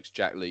Stokes,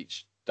 Jack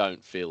Leach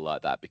don't feel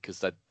like that,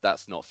 because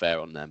that's not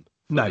fair on them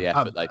for the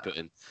effort they put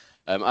in.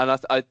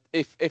 And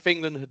if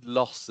England had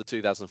lost the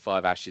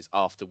 2005 Ashes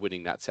after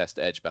winning that test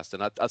at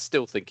Edgbaston, I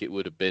still think it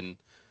would have been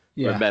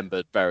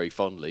remembered very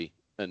fondly,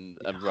 and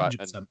right,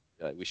 and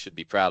we should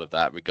be proud of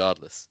that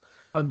regardless.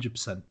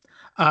 100%.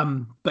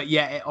 But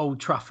yeah, at Old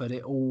Trafford,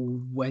 it all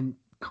went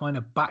kind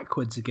of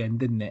backwards again,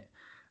 didn't it?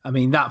 I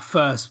mean, that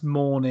first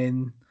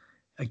morning,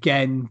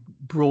 again,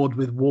 Broad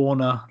with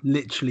Warner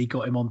literally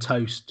got him on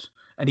toast,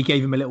 and he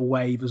gave him a little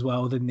wave as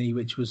well, didn't he?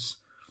 Which was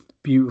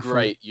beautiful.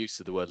 Great use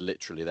of the word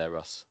literally there,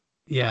 Russ.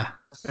 Yeah,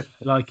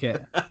 like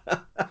it.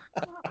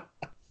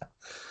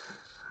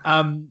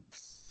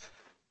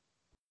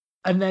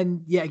 And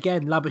then, yet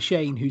again,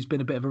 Labuschagne, who's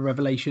been a bit of a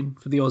revelation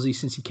for the Aussie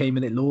since he came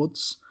in at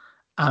Lords,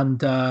 and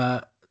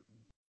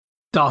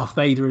Darth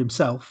Vader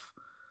himself.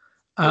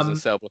 Prison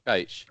Cell Block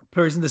H.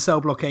 Prison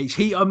Cell Block H.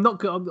 I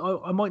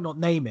might not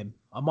name him.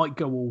 I might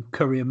go all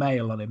Courier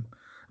Mail on him. I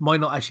might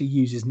not actually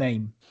use his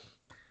name.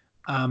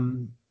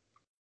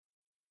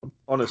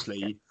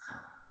 Honestly,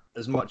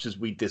 as much as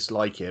we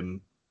dislike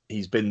him,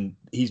 he's been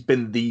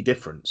the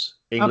difference.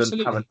 England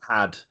Absolutely. haven't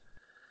had,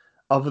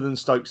 other than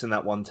Stokes in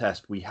that one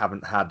test, we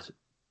haven't had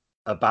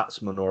a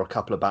batsman or a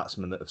couple of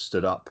batsmen that have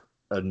stood up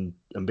and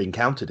been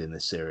counted in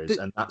this series,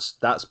 and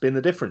that's been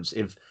the difference.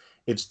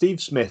 If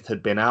Steve Smith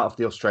had been out of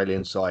the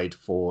Australian side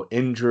for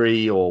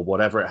injury or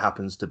whatever it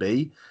happens to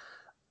be,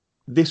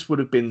 this would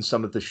have been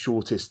some of the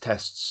shortest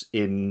tests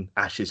in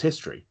Ashes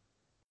history.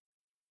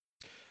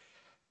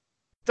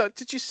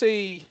 Did you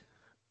see?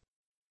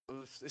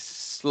 This is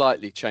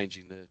slightly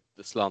changing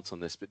the slant on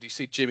this, but do you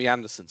see Jimmy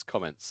Anderson's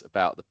comments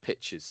about the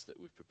pitches that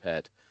we've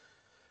prepared?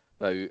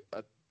 So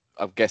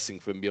I'm guessing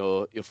from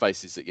your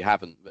faces that you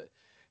haven't, but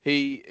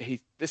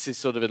this is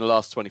sort of in the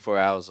last 24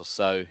 hours or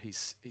so.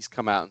 He's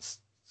come out and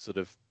sort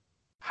of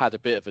had a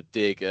bit of a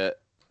dig at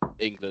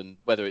England,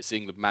 whether it's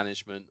England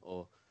management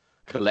or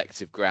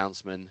collective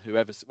groundsmen,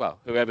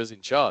 whoever's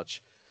in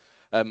charge,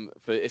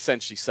 for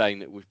essentially saying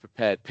that we've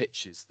prepared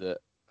pitches that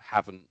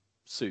haven't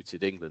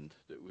suited England,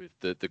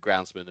 that the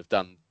groundsmen have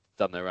done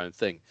their own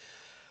thing.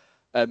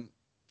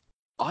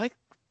 I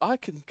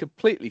can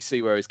completely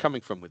see where he's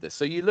coming from with this.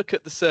 So you look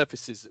at the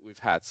surfaces that we've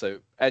had. So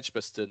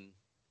Edgbaston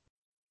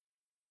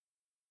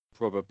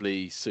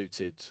probably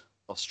suited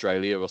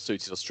Australia or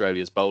suited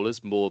Australia's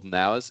bowlers more than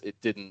ours. It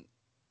didn't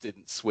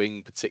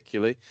swing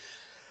particularly.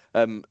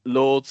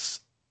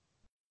 Lords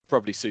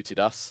probably suited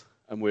us,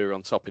 and we were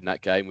on top in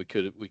that game.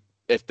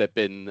 If there'd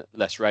been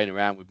less rain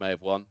around, we may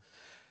have won.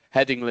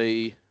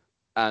 Headingley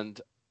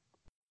and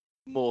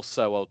more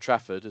so Old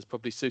Trafford has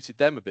probably suited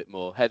them a bit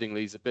more.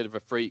 Headingley's a bit of a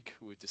freak.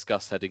 We've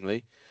discussed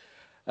Headingley.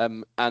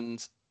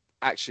 And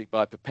actually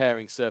by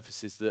preparing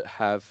surfaces that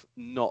have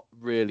not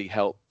really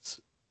helped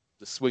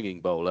the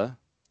swinging bowler,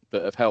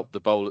 but have helped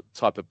the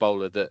type of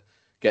bowler that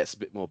gets a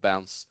bit more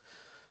bounce,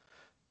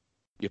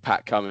 your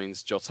Pat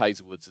Cummins, Josh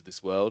Hazelwoods of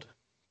this world,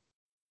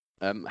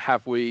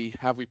 have we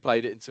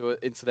played it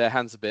into their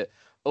hands a bit?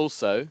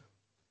 Also,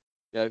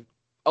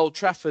 Old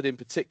Trafford in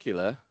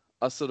particular,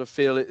 I sort of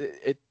feel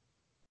it.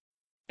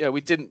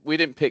 We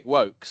didn't pick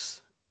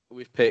Wokes.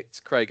 We've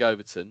picked Craig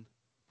Overton,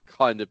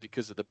 kind of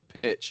because of the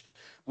pitch.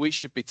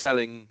 Should we be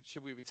telling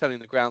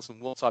the groundsman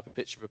what type of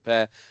pitch to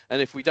prepare?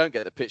 And if we don't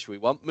get the pitch we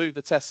want, move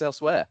the tests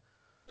elsewhere.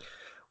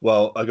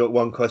 Well, I got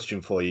one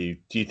question for you.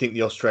 Do you think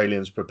the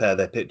Australians prepare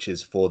their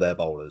pitches for their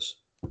bowlers?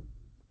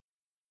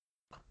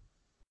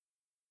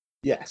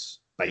 Yes,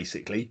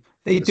 basically.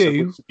 They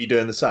do. Be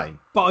doing the same.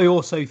 But I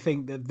also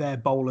think that their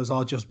bowlers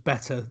are just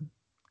better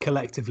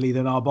collectively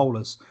than our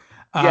bowlers.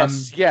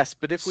 Yes.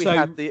 But if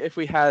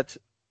we had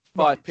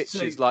five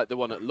pitches like the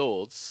one at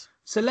Lords.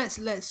 So let's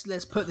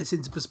put this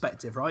into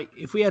perspective, right?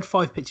 If we had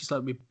 5 pitches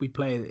like we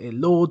play at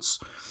Lords,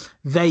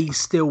 they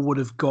still would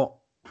have got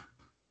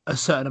a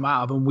certain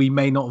amount of them. We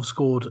may not have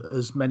scored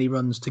as many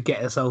runs to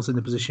get ourselves in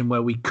the position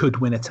where we could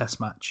win a test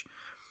match.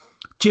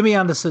 Jimmy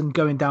Anderson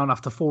going down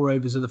after 4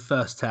 overs of the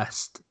first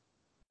test,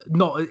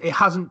 it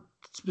hasn't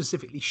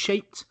specifically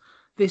shaped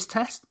this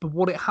test, but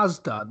what it has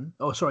done,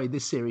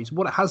 this series,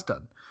 what it has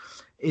done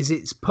is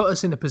it's put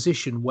us in a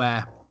position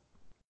where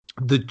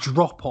the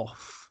drop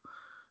off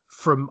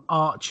from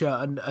Archer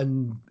and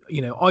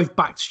I've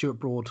backed Stuart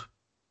Broad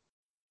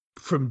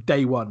from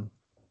day one.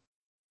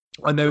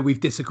 I know we've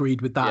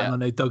disagreed with that, and I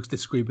know Doug's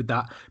disagreed with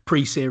that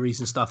pre-series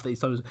and stuff that he's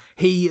done.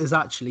 He has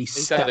actually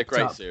stepped had a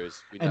great up,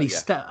 series,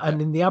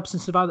 and in the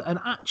absence of other, and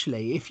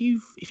actually, if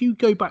you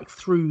go back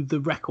through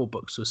the record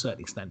books to a certain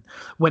extent,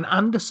 when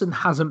Anderson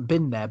hasn't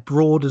been there,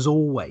 Broad has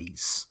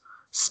always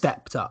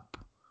stepped up.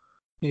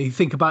 You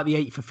think about the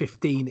 8 for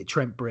 15 at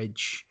Trent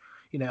Bridge.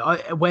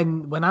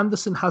 When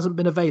Anderson hasn't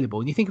been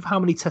available, and you think of how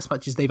many test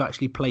matches they've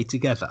actually played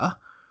together.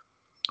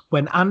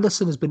 When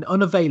Anderson has been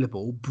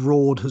unavailable,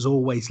 Broad has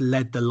always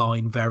led the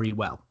line very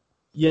well.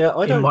 Yeah,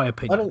 in my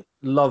opinion. I don't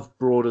love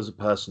Broad as a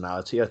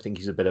personality. I think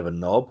he's a bit of a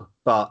knob,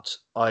 but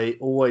I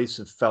always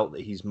have felt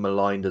that he's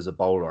maligned as a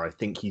bowler. I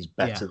think he's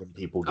better than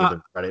people give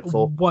him credit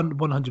for.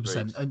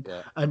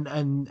 100%,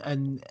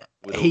 and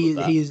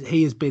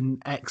he has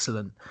been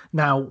excellent.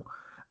 Now,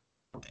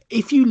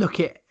 if you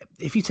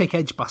take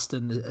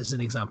Edgbaston as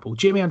an example,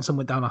 Jimmy Anderson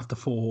went down after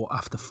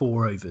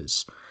four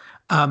overs.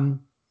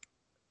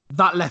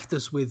 That left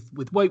us with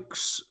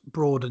Wokes,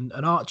 Broad, and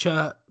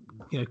Archer.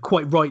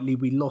 Quite rightly,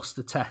 we lost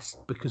the test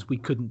because we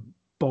couldn't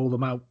bowl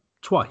them out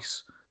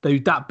twice. Though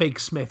that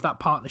that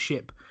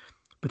partnership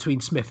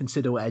between Smith and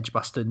Siddle at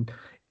Edgbaston,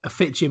 a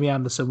fit Jimmy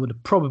Anderson would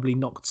have probably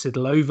knocked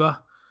Siddle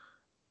over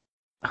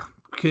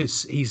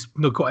because he's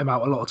not got him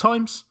out a lot of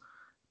times.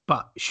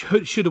 But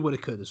shoulda, woulda,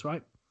 coulda,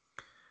 right?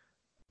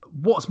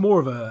 What's more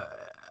of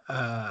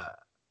a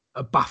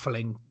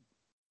baffling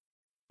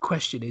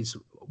question is,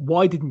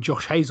 why didn't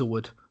Josh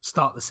Hazelwood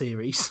start the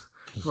series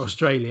for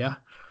Australia?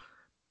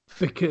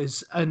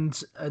 because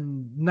and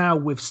now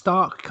with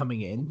Stark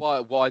coming in,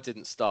 Why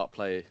didn't Stark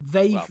play?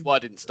 They've why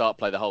didn't Stark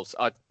play the whole?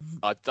 I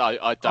don't.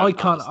 I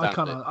can't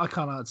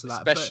answer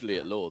that. Especially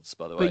at Lords,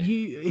 by the But way.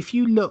 if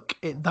you look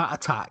at that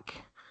attack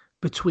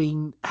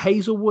between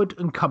Hazelwood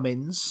and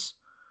Cummins,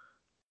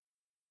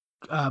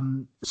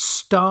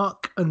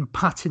 Stark and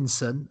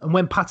Pattinson, and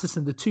when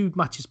Pattinson, the two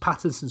matches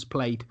Pattinson's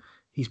played,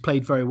 he's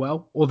played very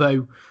well.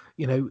 Although,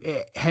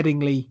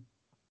 Headingley,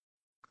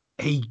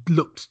 he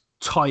looked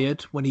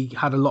tired when he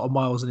had a lot of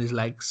miles in his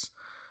legs.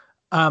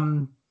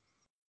 The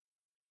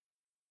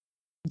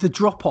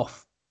drop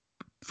off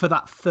for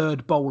that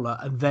third bowler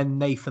and then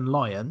Nathan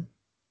Lyon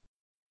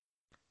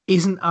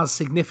isn't as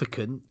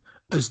significant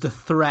as the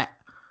threat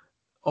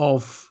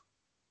of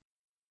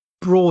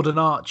Broad and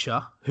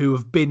Archer, who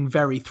have been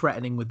very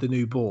threatening with the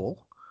new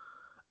ball,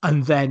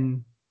 and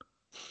then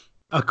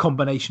a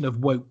combination of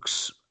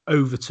Wokes,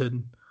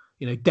 Overton,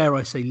 dare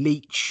I say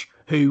Leach,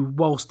 who,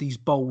 whilst he's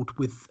bowled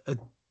with a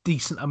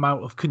decent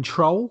amount of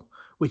control,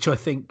 which I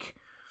think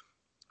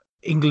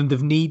England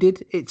have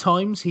needed at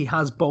times, he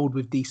has bowled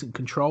with decent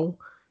control.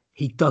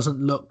 He doesn't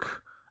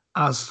look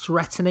as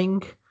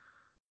threatening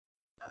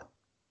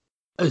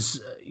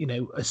as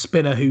a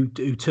spinner who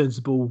turns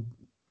the ball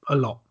a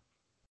lot.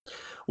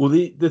 Well,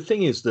 the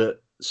thing is that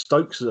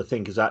Stokes, I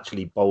think, has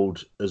actually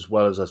bowled as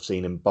well as I've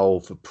seen him bowl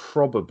for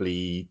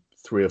probably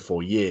 3 or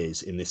 4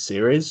 years in this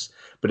series.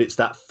 But it's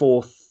that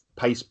fourth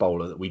pace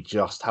bowler that we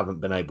just haven't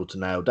been able to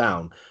nail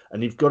down.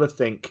 And you've got to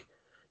think,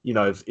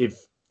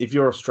 if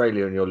you're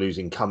Australia and you're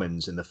losing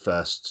Cummins in the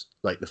first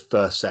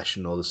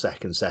session or the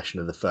second session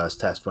of the first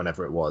test,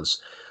 whenever it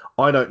was,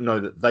 I don't know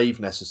that they've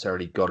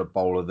necessarily got a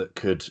bowler that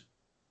could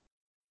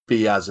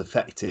be as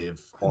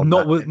effective on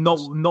not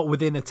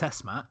within a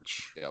test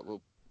match. Yeah,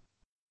 well,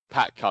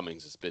 Pat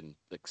Cummins has been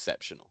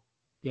exceptional.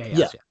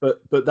 Yeah.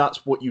 But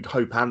that's what you'd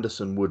hope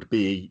Anderson would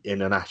be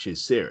in an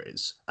Ashes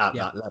series at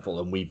that level,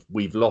 and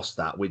we've lost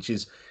that, which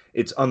is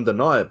it's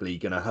undeniably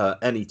going to hurt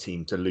any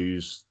team to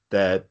lose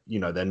their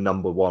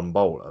number one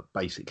bowler,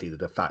 basically the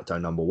de facto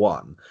number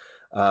one.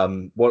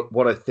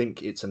 What I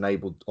think it's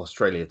enabled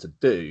Australia to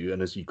do,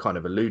 and as you kind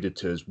of alluded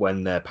to, is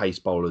when their pace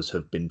bowlers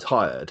have been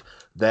tired,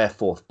 their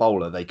fourth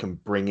bowler, they can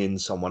bring in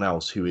someone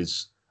else who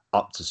is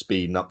up to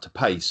speed and up to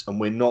pace. And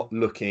we're not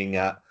looking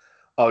at,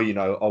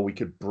 we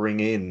could bring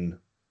in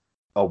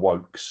a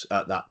Wokes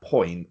at that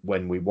point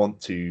when we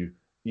want to,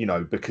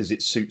 because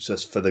it suits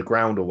us for the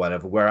ground or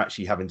whatever. We're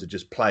actually having to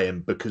just play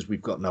him because we've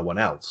got no one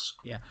else.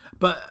 Yeah.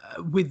 But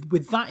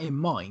with that in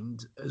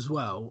mind as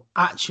well,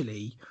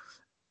 actually,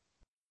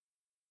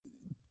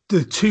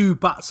 the two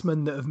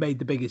batsmen that have made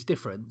the biggest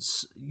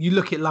difference, you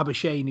look at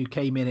Labuschagne, who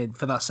came in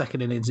for that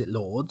second innings at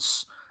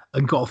Lords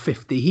and got a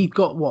 50. He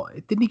got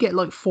what? Didn't he get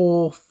like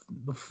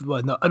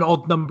an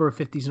odd number of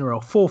 50s in a row?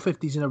 4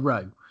 50s in a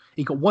row.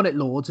 He got one at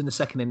Lords in the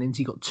second innings.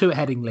 He got 2 at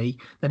Headingley.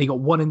 Then he got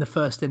 1 in the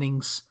first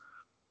innings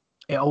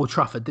at Old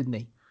Trafford, didn't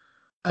he?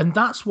 And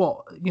that's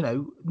what, you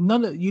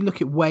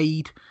look at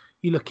Wade,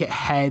 you look at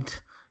Head,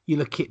 you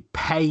look at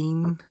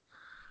Payne.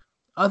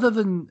 Other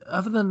than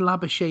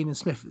Labuschagne and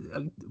Smith,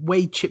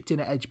 Wade chipped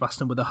in at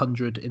Edgbaston with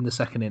 100 in the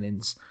second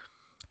innings.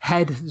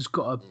 Head has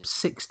got a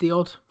 60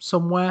 odd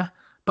somewhere,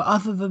 but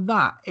other than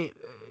that,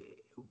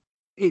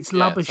 it's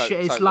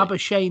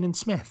Labuschagne and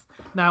Smith.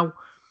 Now,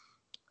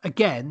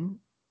 again,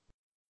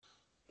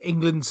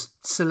 England's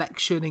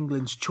selection,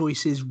 England's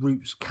choices,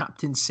 routes,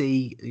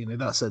 captaincy,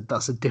 that's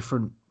a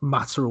different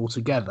matter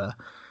altogether.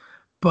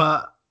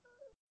 But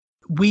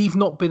we've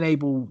not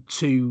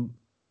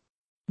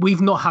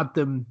had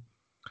them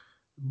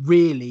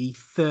really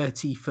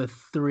 30 for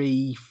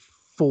 3,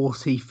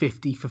 40,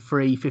 50 for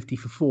 3, 50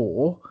 for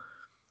 4,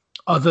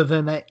 other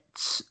than at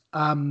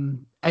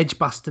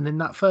Edgbaston in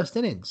that first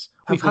innings.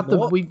 We've had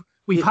them two.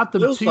 We've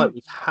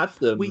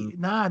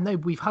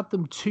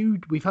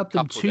had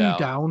them two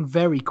down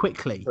very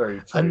quickly.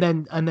 And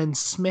then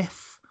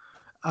Smith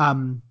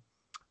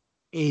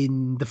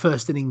in the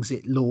first innings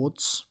at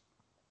Lords.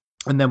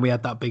 And then we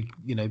had that big,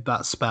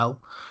 that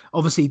spell.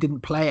 Obviously, he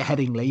didn't play at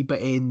Headingley,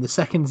 but in the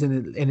second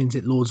innings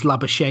at Lords,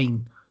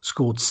 Labuschagne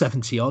scored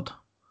 70 odd.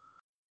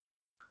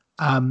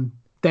 Then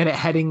at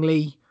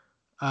Headingley,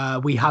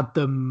 we had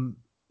them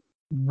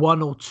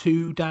 1 or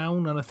 2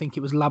 down, and I think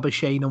it was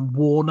Labuschagne and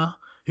Warner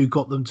who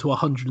got them to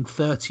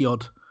 130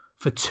 odd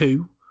for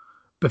 2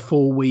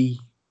 before we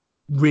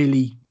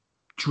really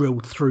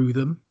drilled through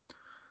them.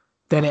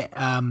 Then at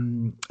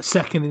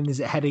second innings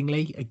at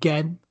Headingley,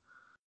 again,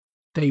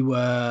 they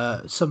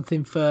were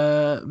something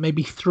for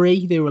maybe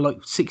 3. They were like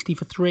 60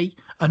 for 3.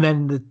 And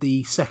then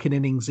the second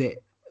innings at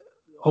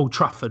Old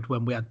Trafford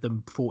when we had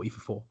them 40 for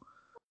 4.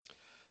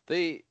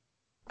 The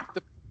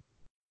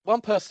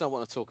one person I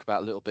want to talk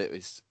about a little bit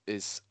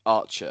is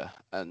Archer,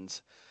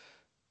 and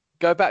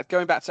going back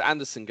to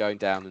Anderson going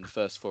down in the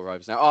first 4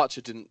 overs. Now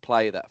Archer didn't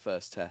play that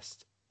first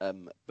test,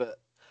 but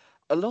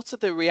a lot of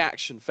the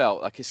reaction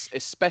felt like,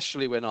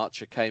 especially when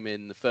Archer came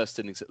in the first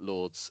innings at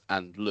Lords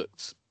and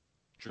looked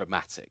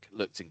dramatic,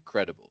 looked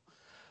incredible,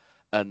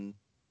 and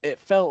it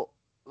felt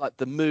like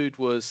the mood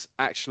was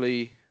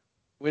actually,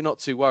 we're not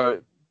too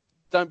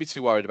don't be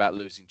too worried about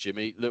losing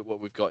Jimmy. Look what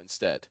we've got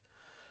instead.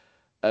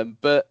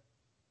 But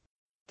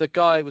the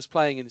guy was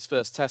playing in his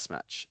first Test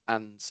match,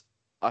 and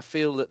I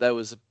feel that there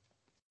was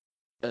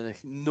an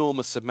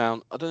enormous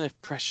amount, I don't know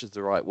if pressure is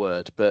the right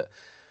word, but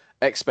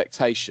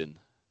expectation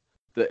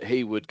that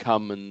he would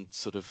come and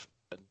sort of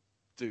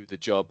do the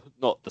job,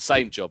 not the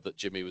same job that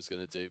Jimmy was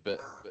going to do, but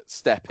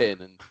step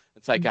in and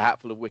take a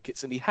hatful of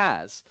wickets, and he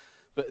has.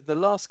 But the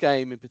last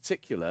game in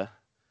particular,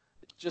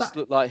 it just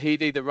looked like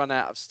he'd either run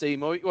out of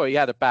steam or he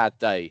had a bad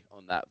day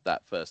on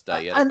that first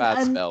day. He had a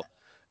bad spell.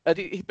 But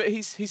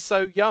he's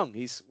so young.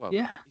 He's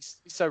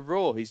so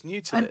raw. He's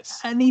new to this,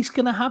 and he's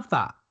going to have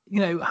that. You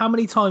know, how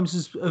many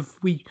times have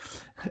we?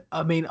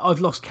 I mean,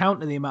 I've lost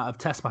count of the amount of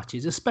Test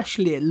matches,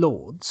 especially at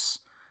Lords,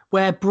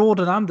 where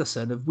Broad and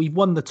Anderson we've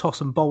won the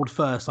toss and bowled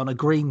first on a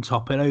green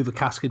top in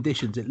overcast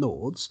conditions at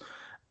Lords,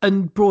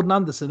 and Broad and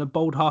Anderson have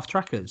bowled half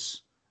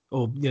trackers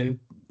or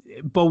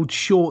bowled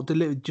short,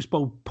 just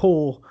bowled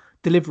poor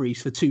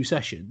deliveries for 2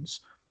 sessions.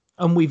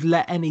 And we've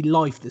let any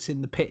life that's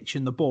in the pitch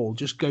and the ball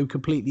just go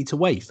completely to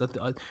waste.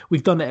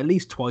 We've done it at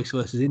least twice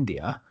versus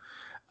India.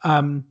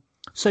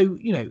 So,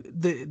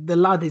 the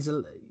lad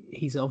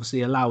he's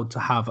obviously allowed to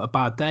have a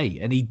bad day,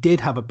 and he did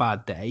have a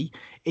bad day.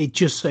 It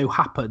just so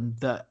happened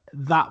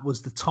that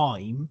was the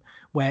time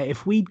where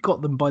if we'd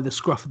got them by the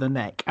scruff of the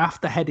neck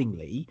after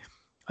Headingley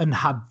and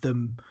had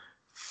them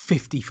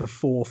 50 for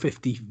 4,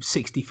 50,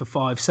 60 for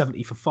 5,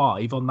 70 for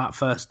 5 on that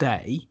first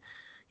day,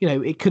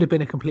 it could have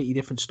been a completely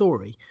different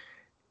story.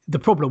 The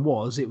problem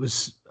was it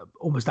was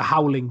almost a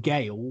howling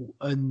gale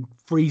and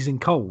freezing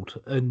cold,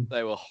 and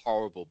they were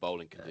horrible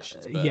bowling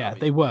conditions. But,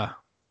 they were.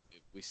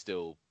 We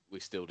still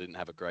didn't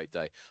have a great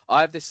day.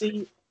 I have this.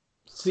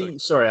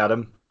 Sorry,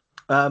 Adam.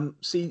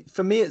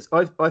 For me,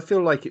 I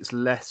feel like it's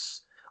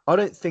less. I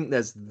don't think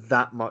there's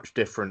that much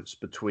difference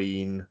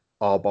between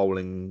our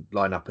bowling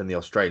lineup and the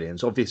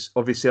Australians.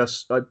 Obviously,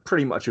 I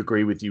pretty much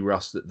agree with you,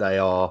 Russ, that they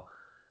are.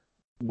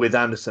 With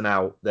Anderson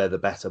out, they're the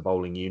better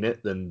bowling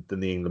unit than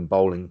the England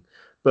bowling.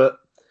 But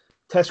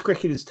Test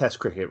cricket is Test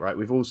cricket, right?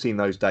 We've all seen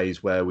those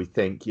days where we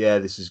think,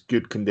 this is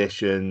good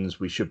conditions.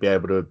 We should be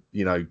able to,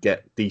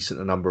 get decent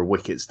a number of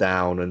wickets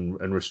down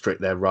and restrict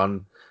their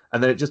run.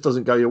 And then it just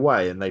doesn't go your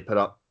way, and they put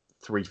up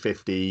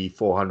 350,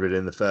 400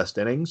 in the first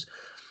innings.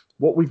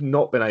 What we've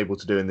not been able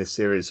to do in this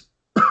series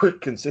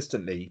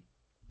consistently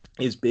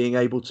is being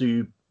able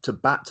to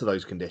bat to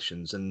those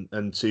conditions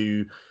and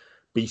to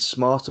be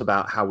smart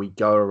about how we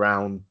go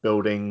around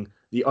building.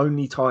 The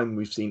only time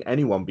we've seen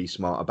anyone be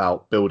smart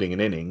about building an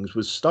innings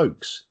was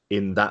Stokes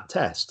in that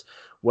test,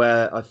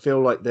 where I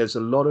feel like there's a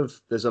lot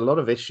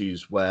of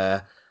issues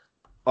where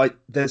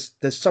there's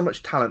so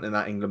much talent in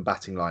that England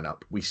batting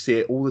lineup. We see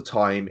it all the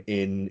time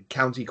in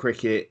county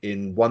cricket,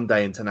 in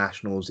one-day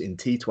internationals, in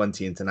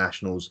T20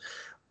 internationals.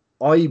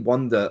 I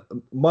wonder,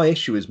 my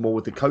issue is more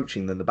with the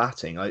coaching than the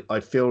batting. I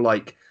feel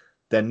like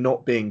they're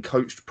not being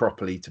coached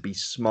properly to be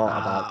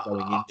smart about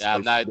going into.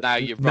 Yeah, now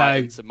you're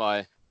right into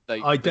my.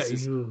 I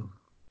don't.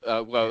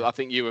 Well, I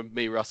think you and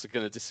me, Russ, are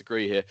going to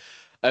disagree here.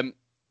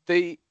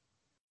 The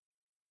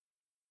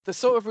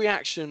sort of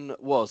reaction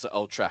was at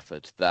Old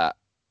Trafford that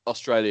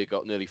Australia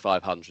got nearly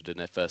 500 in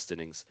their first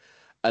innings,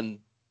 and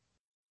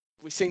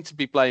we seem to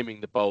be blaming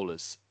the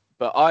bowlers.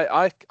 But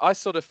I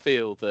sort of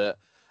feel that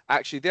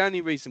actually the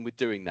only reason we're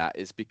doing that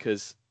is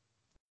because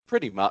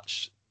pretty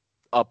much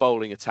our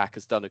bowling attack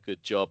has done a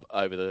good job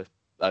over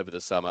the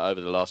summer,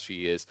 over the last few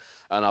years,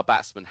 and our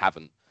batsmen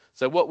haven't.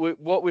 So what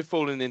we've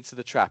fallen into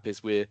the trap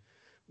is we're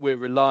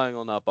relying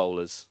on our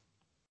bowlers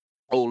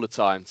all the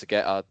time to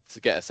get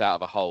us out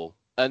of a hole.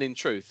 And in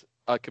truth,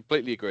 I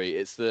completely agree.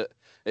 It's the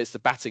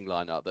batting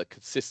lineup that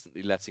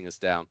consistently letting us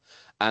down.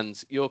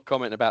 And your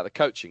comment about the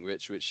coaching,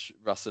 Rich, which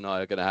Russ and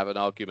I are going to have an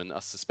argument, I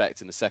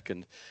suspect, in a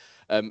second,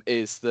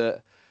 is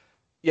that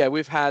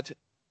we've had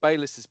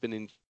Bayliss has been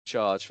in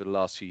charge for the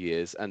last few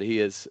years, and he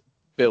has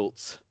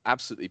built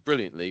absolutely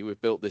brilliantly. We've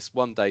built this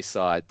one-day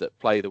side that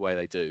play the way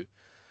they do,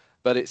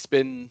 but it's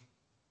been,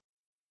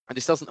 and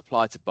this doesn't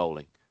apply to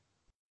bowling,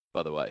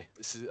 by the way.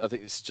 I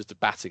think this is just a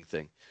batting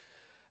thing.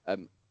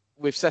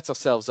 We've set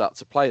ourselves up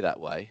to play that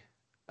way,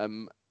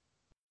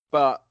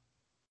 but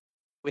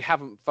we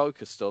haven't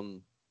focused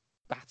on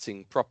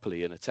batting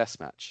properly in a test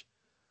match.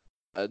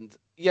 And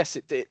yes,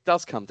 it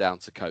does come down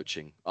to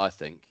coaching, I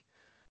think.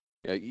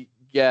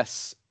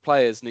 Yes,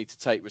 players need to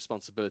take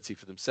responsibility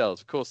for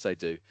themselves. Of course they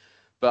do.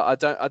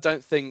 But I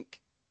don't think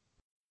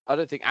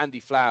Andy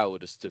Flower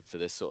would have stood for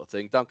this sort of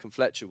thing. Duncan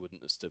Fletcher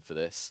wouldn't have stood for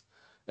this.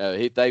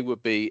 They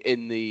would be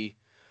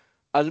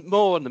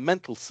more on the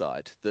mental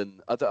side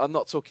than. I'm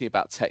not talking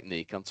about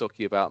technique. I'm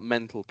talking about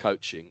mental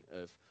coaching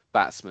of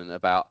batsmen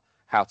about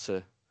how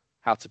to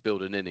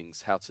build an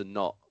innings, how to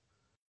not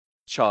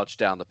charge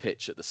down the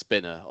pitch at the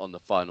spinner on the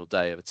final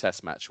day of a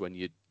test match when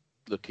you're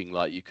looking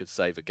like you could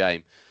save a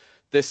game.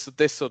 This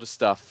sort of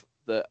stuff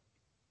that,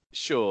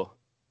 sure,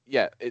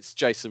 it's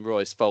Jason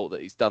Roy's fault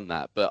that he's done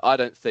that, but I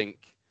don't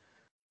think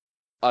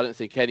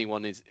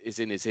anyone is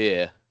in his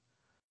ear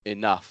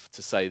enough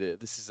to say that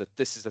this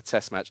is a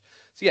test match.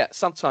 So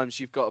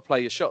sometimes you've got to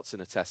play your shots in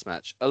a test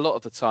match. A lot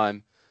of the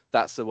time,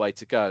 that's the way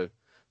to go.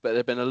 But there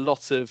have been a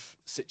lot of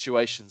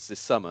situations this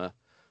summer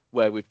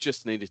where we've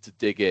just needed to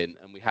dig in,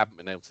 and we haven't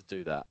been able to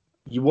do that.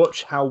 You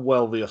watch how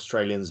well the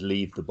Australians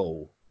leave the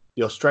ball.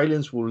 The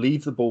Australians will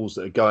leave the balls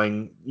that are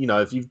going,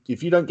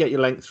 if you don't get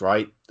your length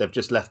right, they've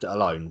just left it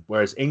alone.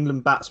 Whereas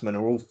England batsmen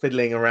are all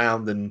fiddling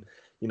around and,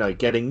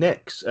 getting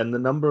nicks. And the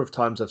number of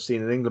times I've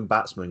seen an England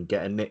batsman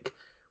get a nick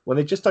when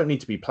they just don't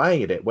need to be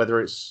playing at it, whether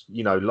it's,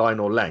 line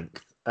or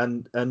length.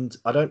 And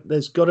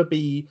there's got to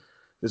be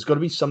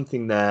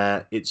something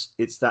there. It's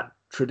that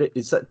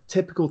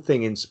typical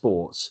thing in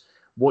sports.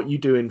 What you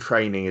do in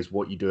training is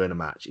what you do in a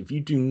match. If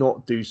you do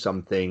not do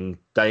something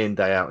day in,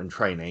 day out in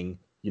training,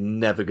 you're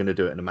never going to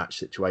do it in a match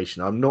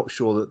situation. I'm not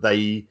sure that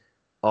they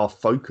are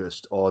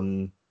focused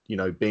on,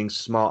 being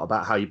smart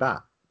about how you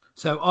bat.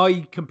 So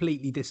I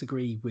completely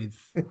disagree with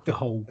the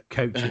whole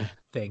coaching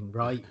thing,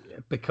 right?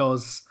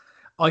 Because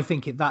I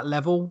think at that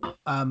level,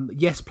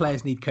 yes,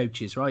 players need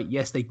coaches, right?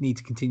 Yes, they need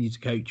to continue to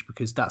coach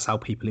because that's how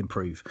people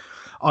improve.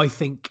 I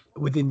think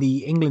within the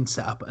England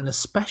setup, and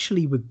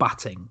especially with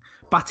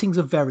batting's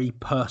a very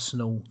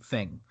personal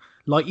thing.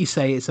 Like you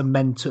say, it's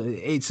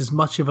as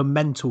much of a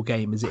mental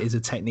game as it is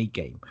a technique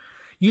game.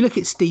 You look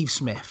at Steve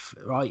Smith,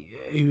 right,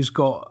 who's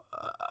got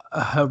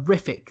a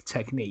horrific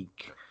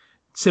technique,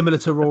 similar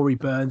to Rory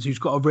Burns, who's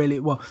got a really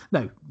I'm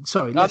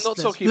not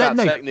talking about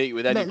technique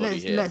with anybody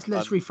here. Let's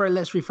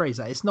rephrase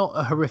that. It's not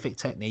a horrific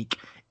technique.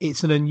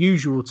 It's an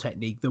unusual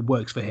technique that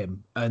works for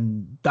him,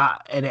 and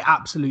it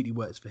absolutely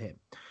works for him.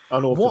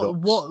 Unorthodox.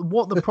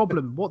 What the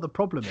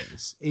problem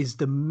is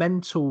the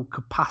mental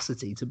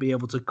capacity to be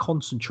able to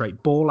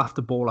concentrate ball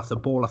after ball after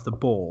ball after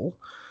ball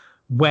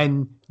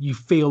when you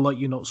feel like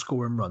you're not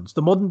scoring runs.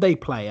 The modern day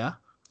player,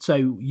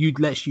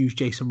 let's use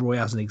Jason Roy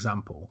as an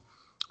example,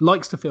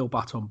 likes to feel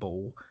bat on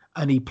ball,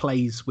 and he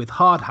plays with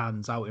hard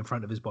hands out in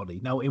front of his body.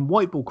 Now, in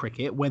white ball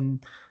cricket,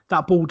 when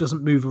that ball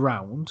doesn't move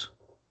around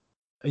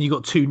and you've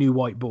got two new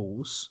white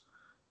balls,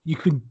 you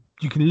can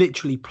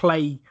literally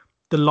play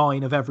the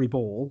line of every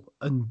ball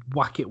and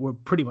whack it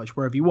pretty much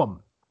wherever you want.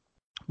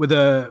 With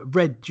a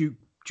red Duke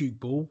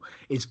ball,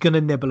 it's going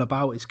to nibble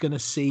about, it's going to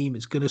seam,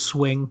 it's going to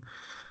swing.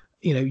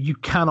 You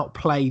cannot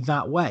play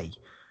that way.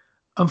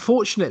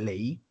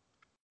 Unfortunately,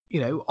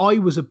 I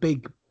was a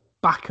big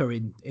backer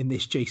in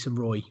this Jason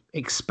Roy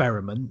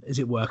experiment, as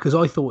it were, because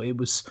I thought it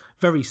was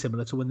very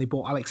similar to when they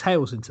brought Alex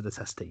Hales into the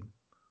Test team.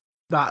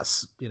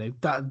 That's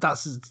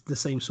that's the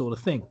same sort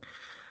of thing.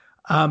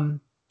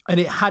 And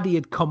he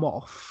had come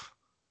off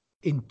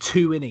in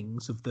 2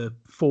 innings of the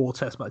 4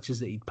 Test matches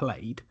that he'd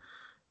played,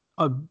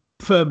 I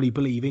firmly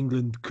believe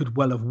England could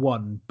well have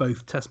won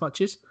both Test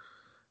matches,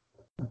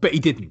 but he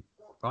didn't.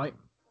 Right?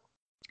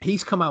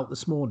 He's come out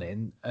this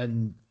morning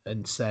and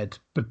said,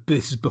 but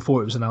this is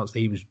before it was announced that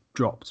he was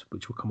dropped,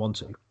 which we'll come on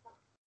to,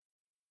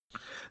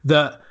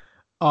 that,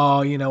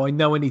 I know I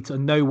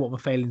know what my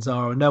failings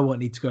are. I know what I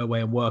need to go away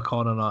and work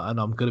on. And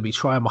I'm going to be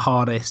trying my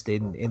hardest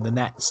in the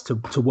nets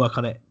to work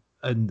on it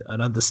and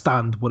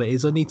understand what it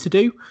is I need to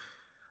do.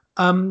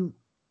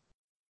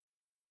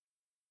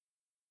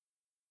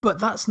 But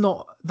that's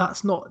not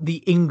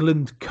the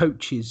England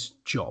coach's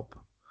job.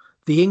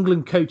 The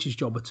England coach's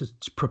job are to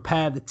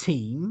prepare the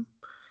team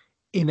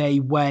in a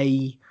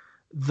way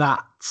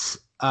that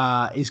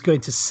is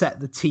going to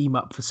set the team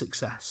up for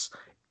success.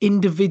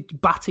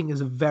 Batting is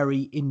a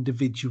very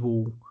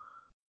individual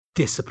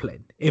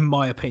discipline, in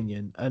my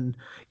opinion. And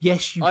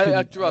yes, you can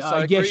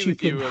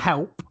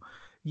help.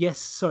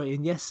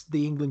 And yes,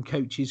 the England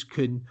coaches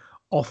can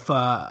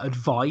offer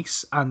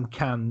advice and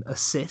can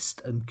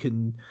assist and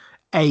can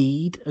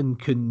aid and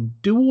can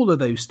do all of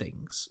those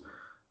things.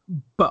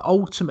 But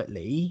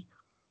ultimately,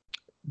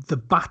 the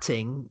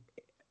batting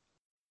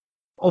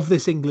of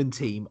this England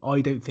team,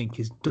 I don't think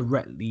is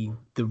directly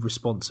the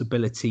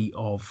responsibility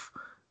of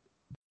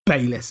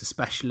Bayliss,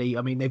 especially.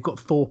 I mean, they've got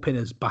Thorpin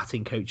as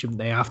batting coach, haven't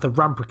they? After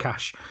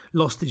Ramprakash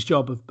lost his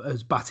job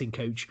as batting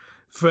coach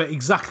for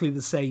exactly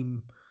the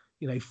same,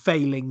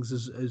 failings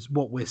as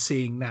what we're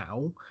seeing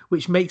now,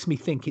 which makes me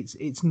think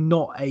it's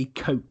not a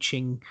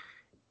coaching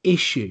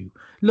issue.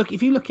 Look,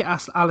 if you look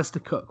at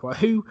Alistair Cook, right?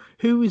 Who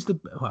is the?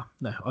 Well,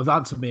 no, I've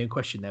answered my own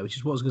question there, which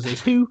is what I was going to say.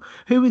 Is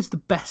who is the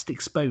best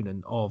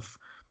exponent of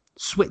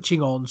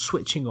switching on,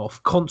 switching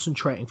off,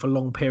 concentrating for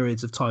long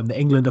periods of time that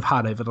England have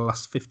had over the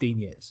last 15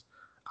 years?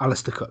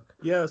 Alistair Cook.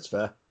 Yeah, that's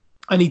fair.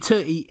 And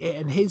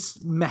and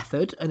his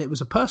method, and it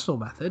was a personal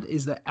method,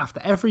 is that after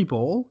every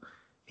ball,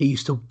 he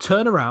used to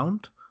turn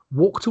around,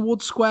 walk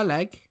towards square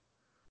leg,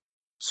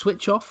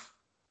 switch off,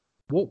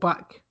 walk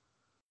back,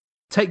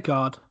 take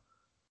guard,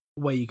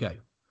 away you go.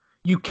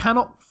 You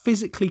cannot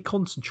physically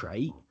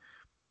concentrate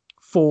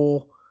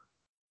for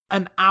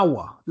an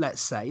hour,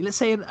 let's say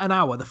an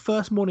hour, the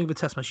first morning of a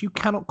Test match. You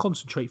cannot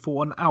concentrate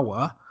for an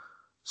hour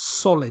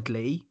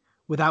solidly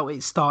without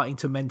it starting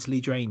to mentally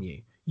drain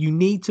you. You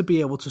need to be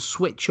able to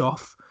switch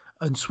off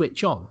and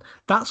switch on.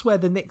 That's where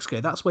the nicks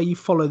go. That's where you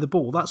follow the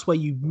ball. That's where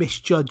you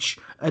misjudge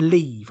a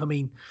leave. I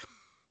mean,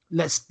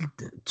 let's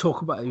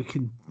talk about. We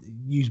can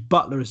use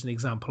Butler as an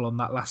example on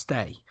that last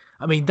day.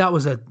 I mean, that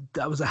was a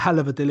hell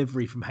of a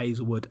delivery from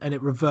Hazelwood, and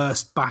it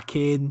reversed back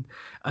in,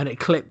 and it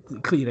clipped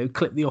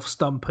the off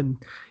stump, and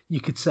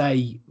you could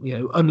say,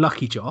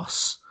 unlucky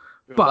Joss.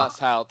 But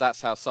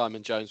that's how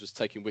Simon Jones was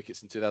taking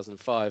wickets in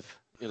 2005.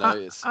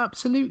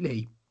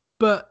 Absolutely,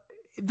 but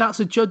that's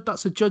a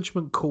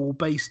judgment call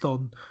based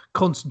on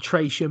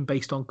concentration,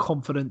 based on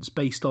confidence,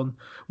 based on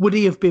would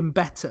he have been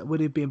better? Would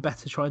he have been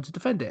better trying to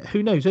defend it?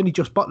 Who knows? Only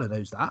Josh Butler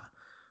knows that.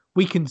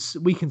 We can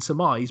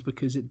surmise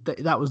because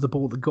that was the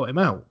ball that got him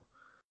out.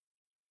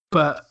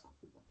 But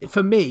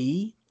for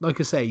me, like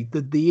I say,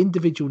 the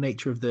individual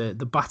nature of the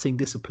batting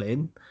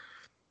discipline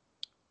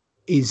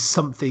is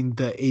something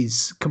that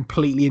is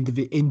completely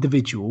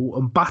individual,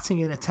 and batting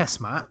in a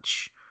test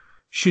match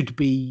should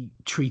be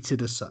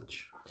treated as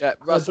such. Yeah,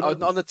 Russ,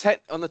 on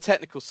the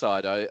technical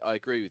side, I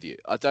agree with you.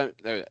 I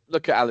don't know.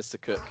 Look at Alistair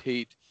Cook.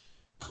 He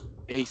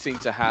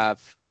seemed to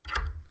have,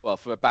 well,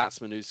 for a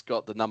batsman who's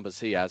got the numbers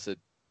he has, an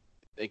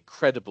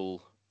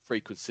incredible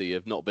frequency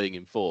of not being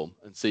in form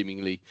and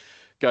seemingly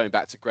going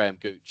back to Graham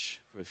Gooch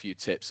for a few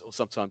tips, or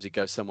sometimes he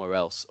goes somewhere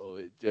else.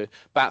 Or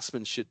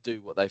batsmen should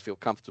do what they feel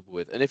comfortable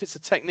with. And if it's a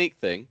technique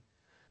thing,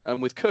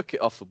 and with Cook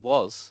it often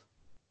was,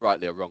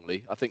 rightly or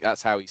wrongly, I think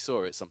that's how he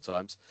saw it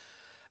sometimes.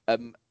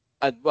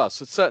 So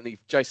certainly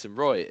Jason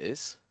Roy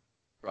is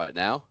right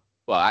now.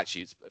 Well,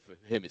 actually, for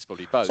him it's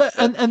probably both. So,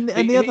 and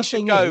the other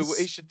thing is,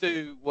 he should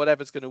do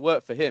whatever's going to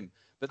work for him.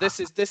 But this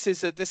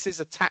is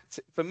a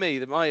tactic for me.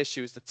 My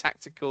issue is the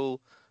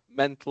tactical,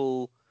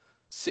 mental,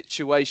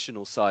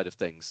 situational side of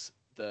things.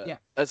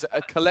 As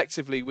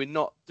collectively, we're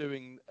not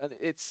doing, and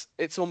it's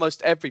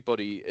almost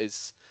everybody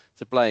is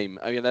to blame.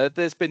 I mean,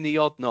 there's been the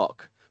odd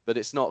knock, but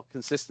it's not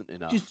consistent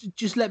enough.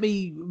 Just let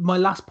me. My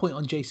last point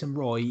on Jason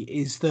Roy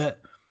is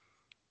that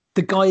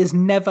the guy has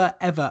never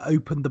ever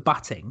opened the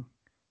batting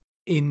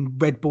in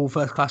red ball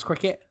first class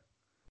cricket.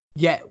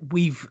 Yet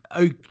we've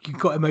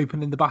got him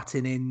opening the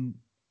batting in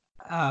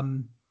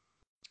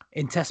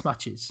test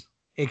matches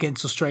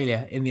against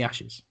Australia in the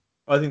Ashes.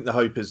 I think the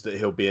hope is that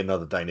he'll be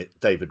another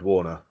David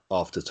Warner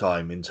after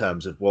time, in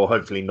terms of, well,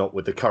 hopefully not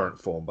with the current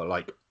form, but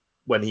like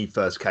when he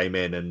first came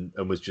in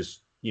and was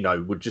just,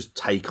 would just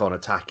take on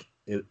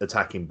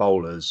attacking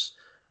bowlers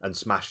and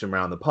smash them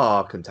around the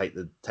park and take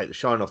the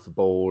shine off the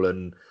ball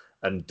and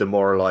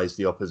demoralise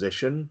the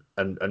opposition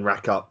and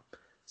rack up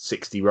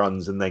 60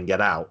 runs and then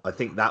get out. I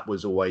think that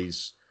was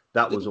always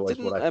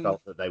what I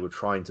felt that they were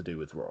trying to do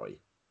with Roy.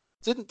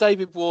 Didn't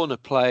David Warner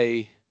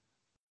play?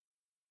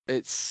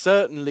 It's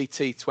certainly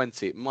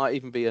T20. It might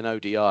even be an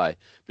ODI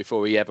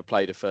before he ever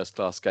played a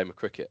first-class game of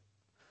cricket.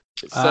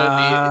 It's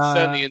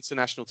certainly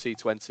international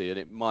T20, and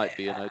it might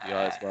be an ODI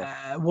as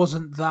well.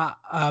 Wasn't that?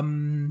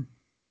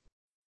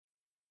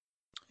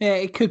 Yeah,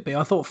 it could be.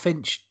 I thought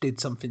Finch did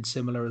something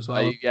similar as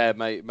well. Yeah,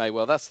 may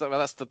well. That's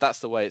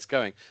the way it's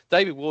going.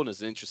 David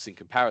Warner's an interesting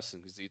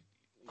comparison because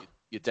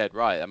you're dead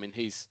right. I mean,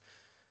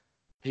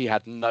 he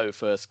had no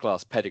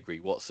first-class pedigree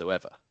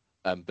whatsoever,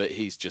 but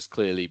he's just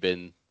clearly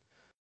been.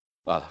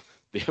 Well,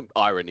 the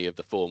irony of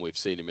the form we've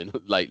seen him in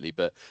lately,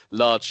 but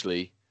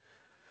largely.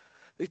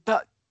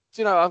 But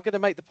I'm going to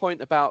make the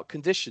point about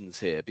conditions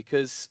here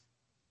because,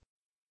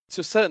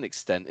 to a certain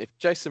extent, if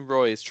Jason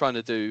Roy is trying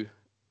to do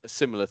a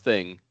similar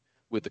thing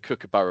with the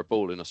Kookaburra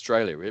ball in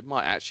Australia, it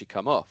might actually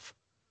come off.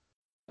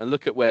 And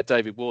look at where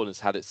David Warner's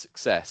had its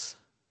success.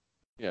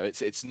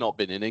 It's not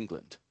been in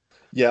England.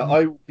 Yeah,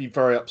 I would be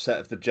very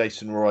upset if the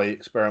Jason Roy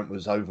experiment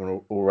was over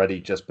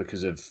already just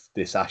because of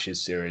this Ashes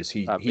series.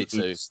 He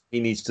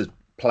needs to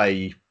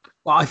play.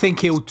 Well, I think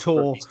he'll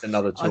tour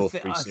another tour.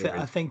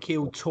 I think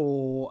he'll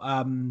tour.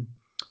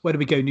 Where do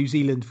we go? New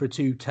Zealand for a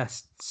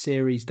 2-test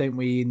series, don't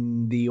we?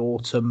 In the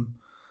autumn,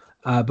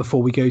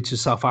 before we go to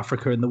South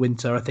Africa in the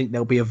winter. I think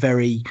there'll be a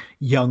very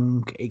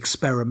young,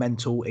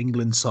 experimental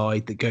England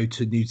side that go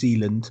to New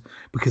Zealand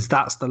because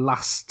that's the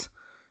last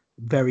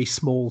very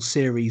small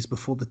series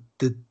before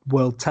the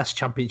World Test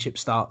Championship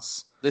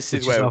starts. This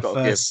is where we've got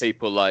to give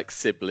people like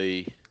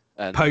Sibley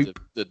and Pope.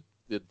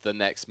 The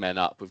next men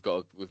up. We've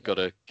got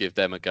to give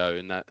them a go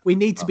in that. We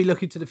need to be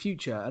looking to the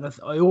future, and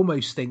I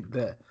almost think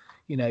that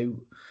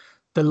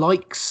the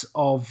likes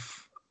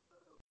of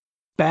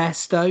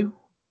Bairstow,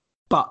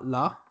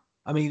 Butler.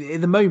 I mean,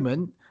 at the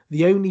moment,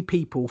 the only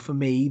people for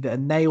me that are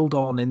nailed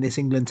on in this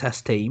England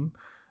Test team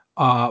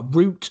are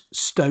Root,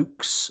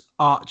 Stokes,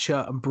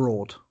 Archer, and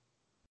Broad.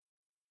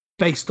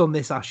 Based on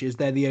this Ashes,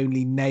 they're the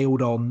only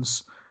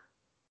nailed-ons.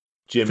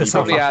 Jimmy,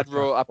 I'd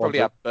probably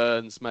add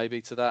Burns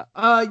maybe to that.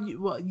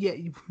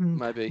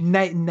 Maybe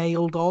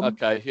nailed on.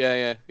 Okay,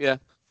 yeah.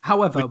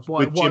 However,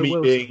 with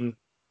Jimmy being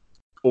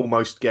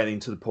almost getting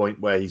to the point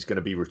where he's going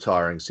to be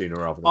retiring sooner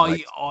rather than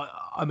later.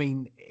 I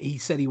mean, he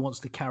said he wants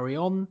to carry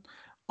on.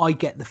 I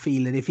get the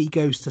feeling if he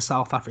goes to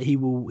South Africa, he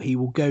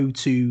will go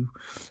to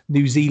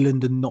New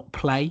Zealand and not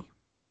play,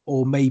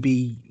 or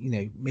maybe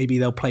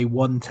they'll play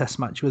one Test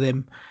match with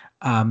him.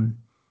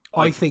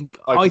 I think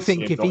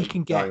if he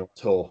can get, on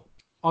tour.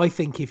 I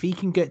think if he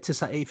can get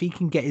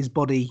his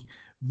body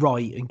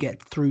right and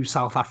get through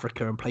South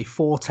Africa and play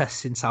 4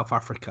 tests in South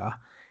Africa,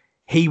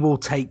 he will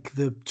take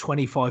the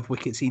 25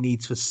 wickets he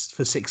needs for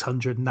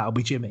 600, and that'll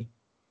be Jimmy.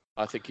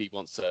 I think he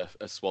wants a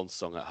swan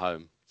song at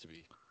home to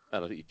be. I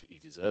think he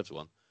deserves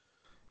one.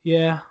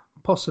 Yeah,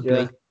 possibly.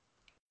 Yeah.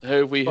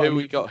 Who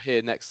we got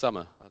here next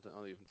summer? I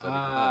don't even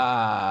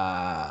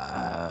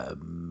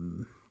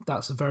know.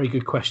 That's a very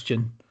good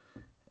question.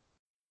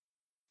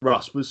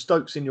 Russ, was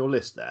Stokes in your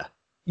list there?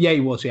 Yeah,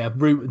 he was. Yeah,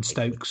 Root and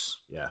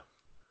Stokes. Yeah.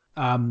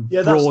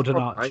 Broad and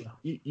Archer. Right?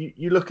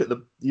 You look at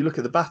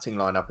the batting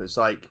lineup. It's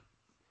like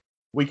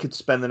we could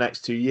spend the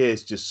next 2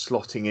 years just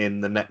slotting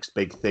in the next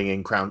big thing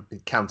in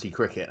county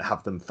cricket,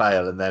 have them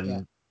fail, and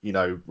then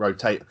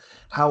rotate.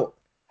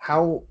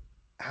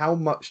 How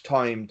much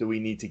time do we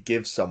need to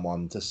give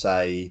someone to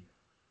say,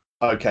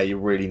 okay, you're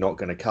really not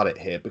going to cut it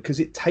here? Because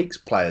it takes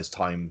players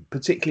time,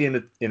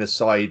 particularly in a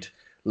side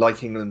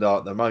like England are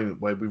at the moment,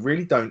 where we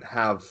really don't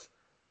have,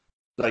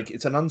 like,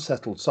 it's an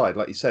unsettled side.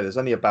 Like you said, there's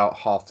only about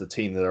half the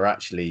team that are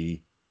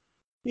actually,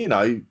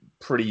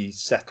 pretty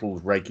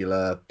settled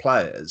regular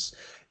players.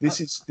 This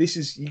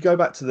is you go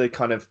back to the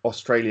kind of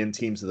Australian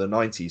teams of the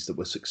 90s that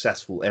were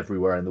successful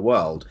everywhere in the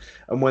world,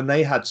 and when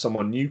they had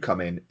someone new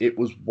come in, it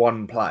was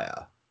one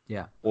player,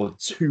 or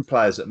 2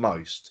 players at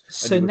most, and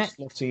so you were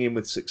slotting in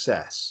with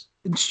success.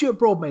 And Stuart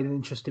Broad made an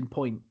interesting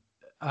point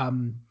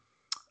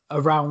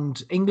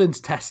around England's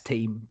test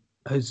team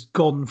has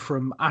gone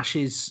from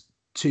Ashes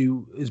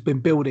has been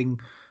building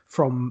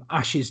from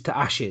Ashes to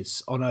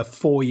Ashes on a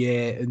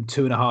 4-year and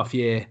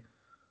 2.5-year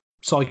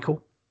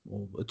cycle,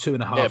 or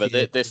 2.5. Yeah,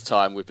 but this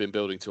time we've been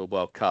building to a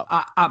World Cup.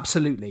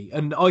 Absolutely,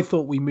 and I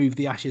thought we moved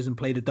the Ashes and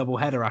played a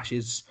double-header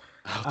Ashes.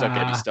 Don't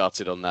get me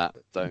started on that.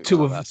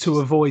 To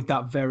avoid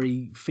that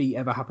very feat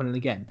ever happening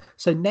again.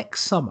 So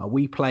next summer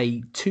we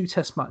play 2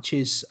 test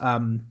matches.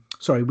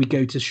 We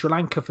go to Sri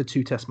Lanka for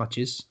 2 test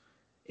matches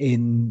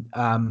in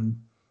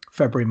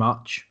February,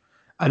 March.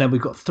 And then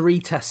we've got 3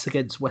 tests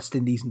against West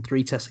Indies and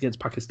 3 tests against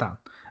Pakistan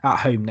at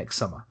home next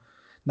summer.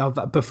 Now,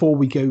 that before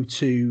we go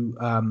to...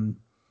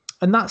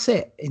 and that's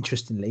it,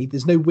 interestingly.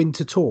 There's no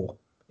winter tour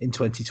in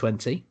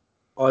 2020.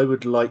 I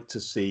would like to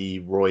see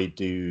Roy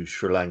do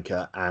Sri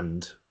Lanka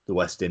and the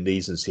West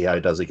Indies and see how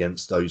he does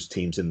against those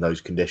teams in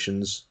those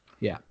conditions.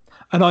 Yeah.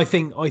 And I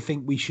think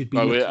we should be...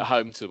 we're at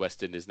home to the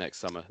West Indies next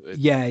summer.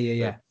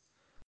 Yeah.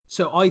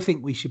 So I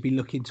think we should be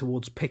looking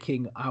towards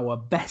picking our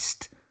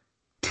best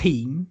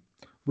team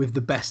with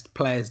the best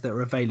players that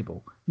are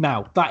available.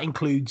 Now, that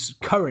includes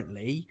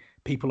currently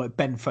people like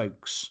Ben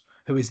Foakes,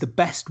 who is the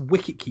best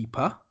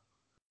wicketkeeper.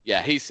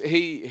 Yeah,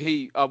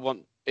 I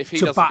want, if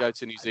he doesn't go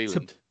to New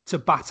Zealand to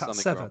bat at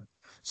 7. Wrong.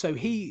 So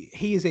he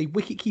is a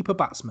wicketkeeper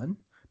batsman,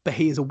 but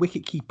he is a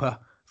wicketkeeper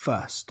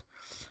first.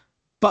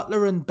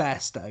 Butler and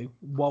Bairstow,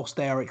 whilst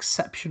they are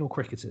exceptional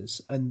cricketers,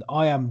 and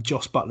I am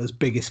Joss Butler's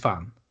biggest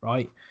fan,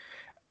 right?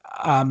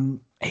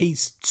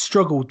 He's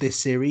struggled this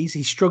series.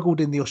 He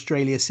struggled in the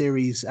Australia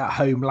series at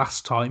home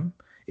last time,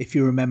 if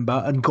you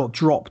remember, and got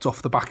dropped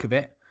off the back of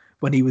it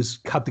when he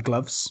had the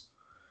gloves.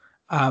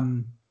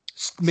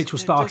 Mitchell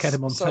Starc had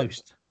him on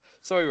toast.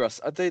 Sorry, Russ.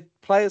 The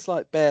players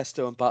like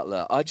Bairstow and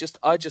Butler, I just,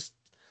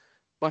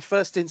 my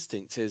first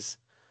instinct is,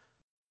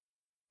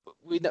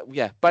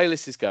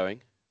 Bayliss is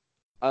going.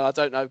 I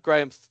don't know.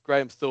 Graham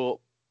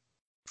Thorpe.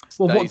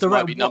 Well,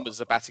 might be numbers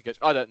of batting coach.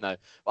 I don't know.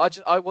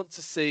 I want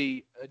to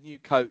see a new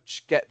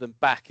coach get them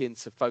back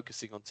into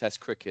focusing on Test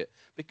cricket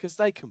because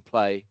they can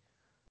play.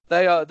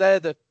 We're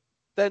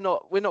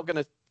not going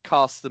to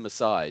cast them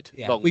aside.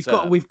 Yeah, we've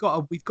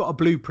got a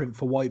blueprint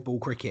for white ball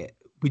cricket.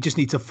 We just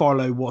need to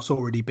follow what's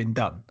already been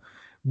done.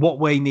 What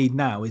we need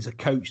now is a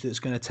coach that's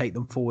going to take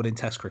them forward in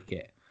Test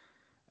cricket.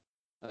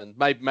 And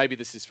maybe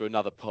this is for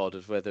another pod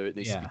of whether it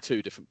needs to be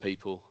 2 different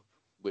people,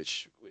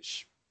 which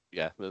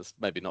that's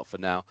maybe not for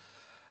now.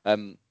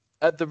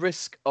 At the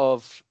risk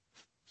of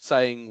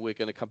saying we're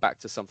going to come back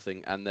to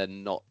something and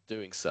then not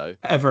doing so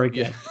ever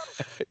again,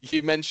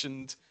 you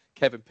mentioned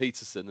Kevin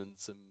Peterson and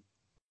some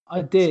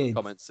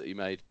comments that he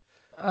made.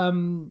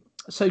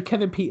 So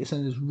Kevin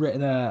Peterson has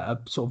written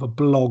a sort of a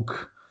blog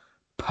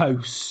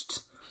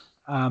post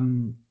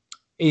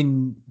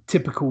in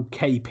typical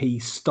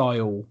KP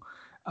style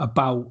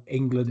about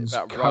England's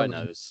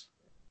rhinos.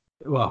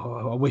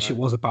 Well, I wish it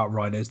was about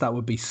rhinos. That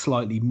would be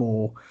slightly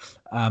more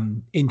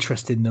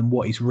interesting than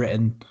what he's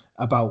written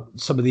about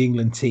some of the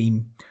England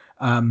team.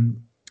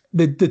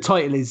 The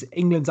title is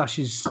England's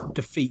Ashes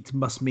defeat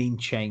must mean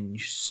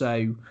change.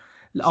 So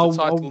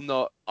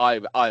not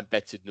I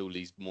betted all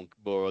these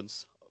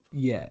morons.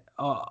 Yeah.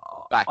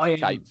 Back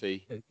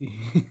KP.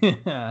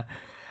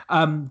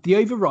 The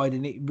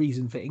overriding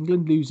reason for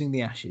England losing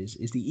the Ashes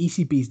is the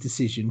ECB's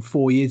decision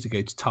 4 years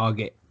ago to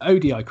target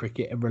ODI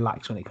cricket and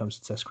relax when it comes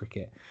to Test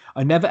cricket.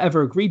 I never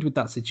ever agreed with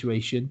that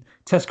situation.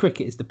 Test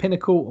cricket is the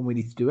pinnacle and we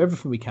need to do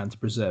everything we can to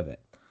preserve it.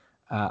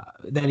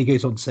 Then he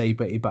goes on to say,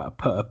 but he better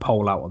put a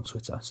poll out on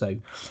Twitter. So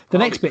the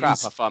next bit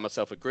is... I find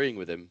myself agreeing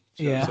with him.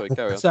 Sorry,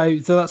 carry on. So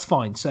that's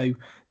fine. So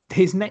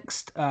his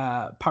next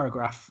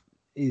paragraph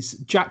is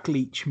Jack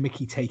Leach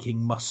Mickey taking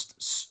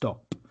must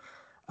stop.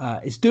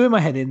 It's doing my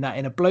head in that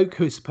in a bloke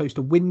who is supposed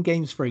to win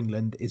games for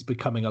England is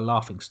becoming a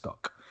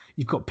laughingstock.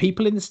 You've got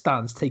people in the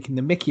stands taking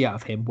the mickey out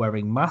of him,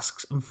 wearing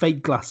masks and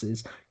fake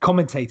glasses.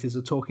 Commentators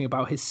are talking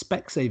about his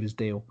Specsavers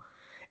deal.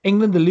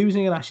 England are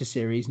losing an Ashes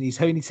series and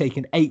he's only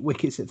taken 8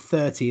 wickets at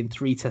 30 in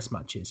 3 test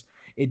matches.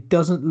 It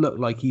doesn't look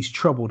like he's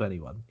troubled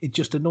anyone. It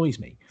just annoys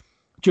me.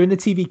 During the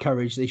TV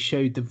coverage, they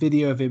showed the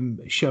video of him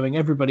showing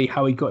everybody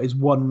how he got his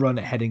 1 run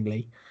at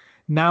Headingley.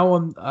 Now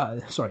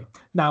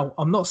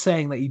I'm not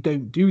saying that you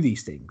don't do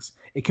these things.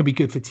 It can be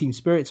good for team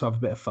spirit to have a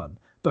bit of fun.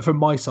 But from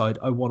my side,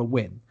 I want to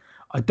win.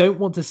 I don't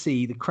want to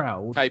see the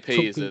crowd.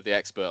 KP is the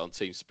expert on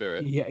team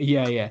spirit.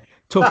 Yeah.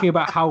 Talking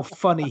about how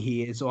funny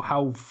he is or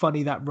how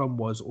funny that run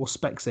was or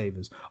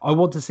Specsavers. I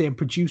want to see him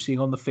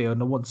producing on the field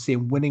and I want to see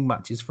him winning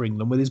matches for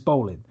England with his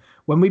bowling.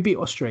 When we beat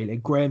Australia,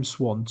 Graham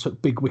Swan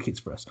took big wickets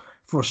for us.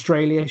 For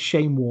Australia,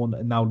 Shane Warne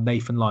and now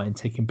Nathan Lyon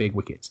taking big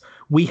wickets.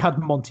 We had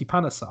Monty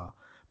Panesar.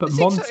 But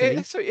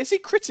So is he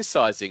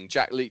criticising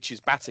Jack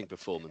Leach's batting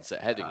performance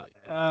at Headingley?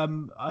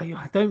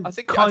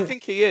 I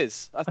think he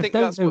is. I think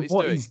that's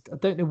what he's doing. I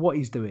don't know what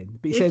he's doing.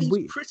 But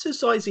he's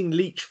criticising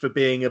Leach for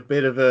being a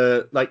bit of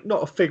a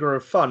not a figure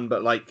of fun,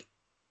 but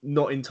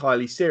not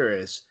entirely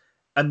serious,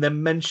 and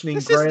then mentioning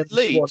Graham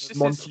Swan and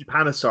Monty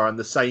Panesar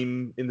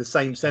in the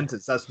same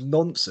sentence. That's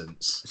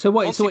nonsense. So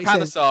what? Monty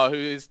Panesar, who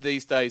is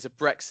these days a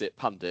Brexit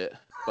pundit,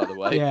 by the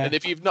way. Yeah. And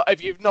if you've not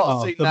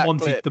seen the that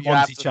clip, the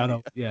Monty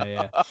channel,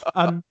 yeah.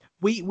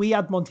 We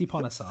had Monty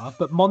Panesar,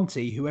 but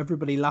Monty, who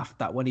everybody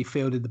laughed at when he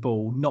fielded the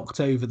ball, knocked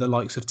over the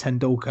likes of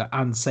Tendulkar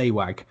and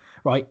Sehwag,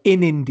 right,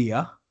 in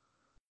India,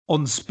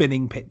 on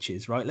spinning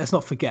pitches, right. Let's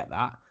not forget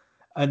that.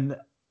 And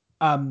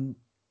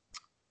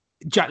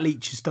Jack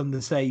Leach has done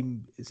the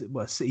same.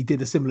 Well, he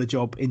did a similar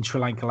job in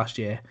Sri Lanka last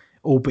year,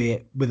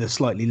 albeit with a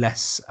slightly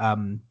less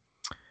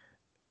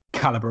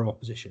caliber of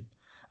opposition.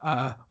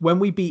 When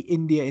we beat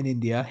India in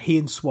India, he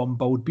and Swan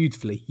bowled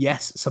beautifully.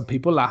 Yes, some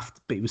people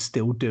laughed, but he was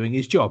still doing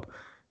his job.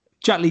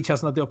 Jack Leach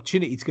hasn't had the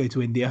opportunity to go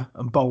to India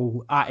and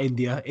bowl at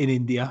India in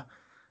India.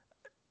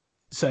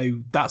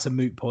 So that's a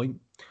moot point.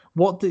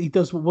 What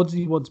does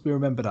he want to be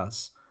remembered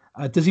as?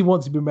 Does he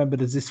want to be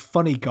remembered as this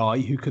funny guy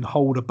who can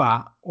hold a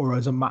bat or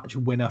as a match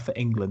winner for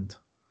England?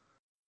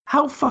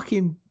 How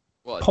fucking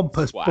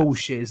pompous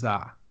bullshit is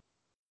that?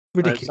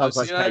 Ridiculous.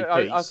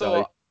 I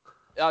thought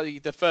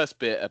the first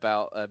bit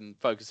about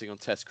focusing on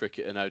Test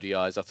cricket and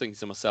ODIs, I think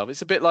to myself,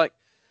 it's a bit like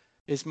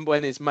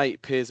when his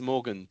mate Piers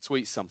Morgan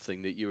tweets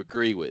something that you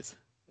agree with.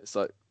 It's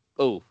like,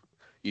 oh,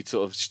 you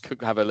sort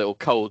of have a little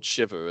cold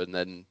shiver, and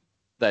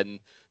then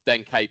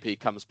KP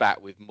comes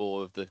back with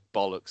more of the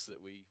bollocks that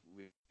we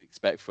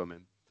expect from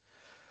him.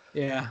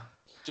 Yeah.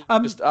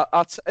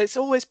 It's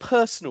always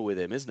personal with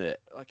him, isn't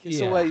it? Like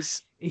it's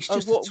always. It's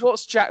just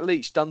what's Jack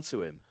Leach done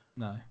to him?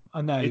 No,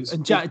 I know.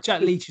 And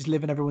Jack Leach is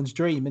living everyone's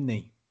dream, isn't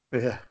he?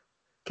 Yeah.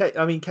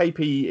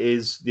 KP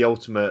is the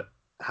ultimate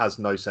has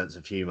no sense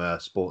of humour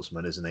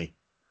sportsman, isn't he?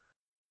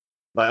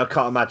 I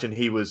can't imagine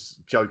he was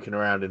joking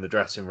around in the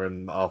dressing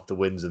room after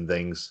wins and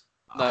things.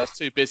 No, he's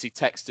too busy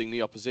texting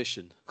the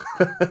opposition.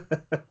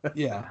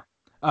 Yeah.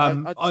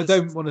 I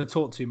don't want to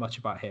talk too much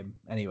about him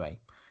anyway.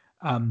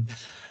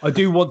 I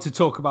do want to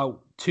talk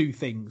about 2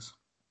 things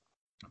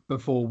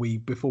before we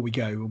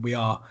go. We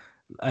are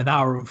an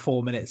hour and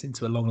 4 minutes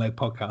into a long leg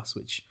podcast,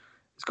 which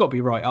has got to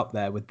be right up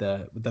there with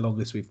the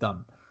longest we've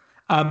done.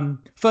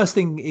 First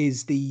thing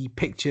is the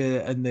picture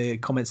and the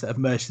comments that have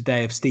emerged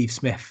today of Steve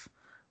Smith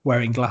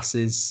wearing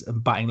glasses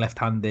and batting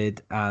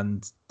left-handed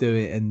and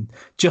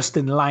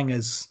Justin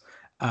Langer's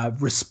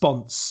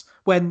response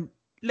when,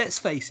 let's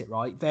face it,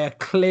 right, they're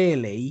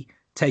clearly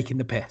taking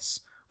the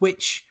piss,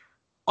 which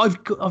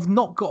I've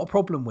not got a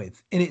problem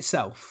with in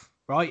itself,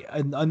 right?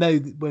 And I know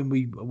when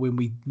we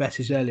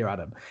messaged earlier,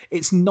 Adam,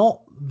 it's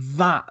not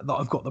that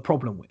I've got the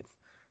problem with.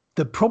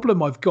 The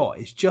problem I've got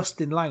is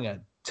Justin Langer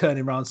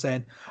turning around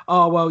saying,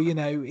 oh, well,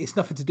 it's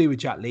nothing to do with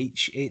Jack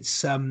Leach.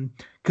 It's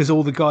because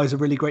all the guys are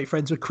really great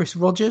friends with Chris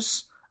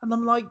Rogers. And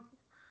I'm like,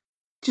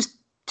 just.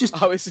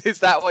 Oh, is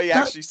that what he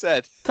actually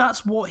said?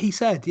 That's what he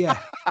said, yeah.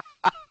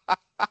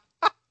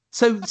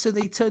 So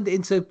they turned it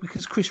into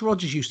because Chris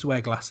Rogers used to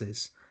wear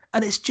glasses.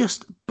 And it's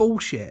just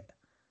bullshit.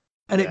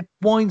 And it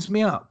winds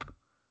me up.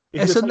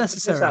 It's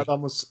unnecessary.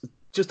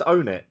 Just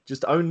own it.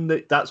 Just own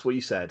that that's what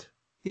you said.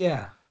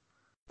 Yeah.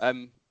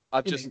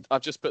 I've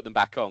just put them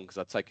back on because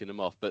I've taken them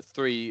off. But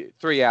three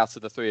out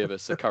of the 3 of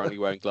us are currently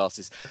wearing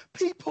glasses.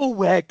 People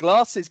wear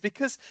glasses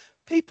because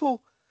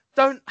people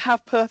don't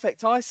have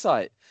perfect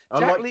eyesight.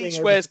 Jack Leach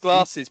wears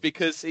glasses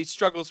because he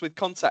struggles with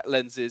contact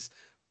lenses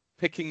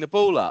picking the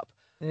ball up.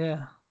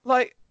 Yeah.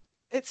 Like,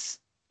 it's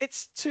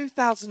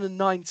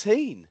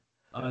 2019.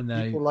 I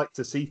know. People like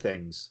to see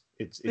things.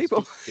 When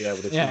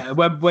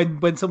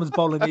someone's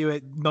bowling you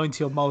at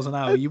 90 odd miles an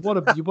hour, you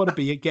want to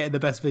be getting the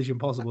best vision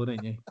possible,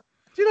 don't you?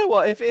 Do you know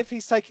what? If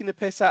he's taking the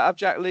piss out of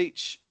Jack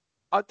Leach,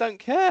 I don't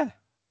care.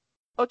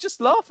 I'll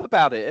just laugh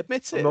about it.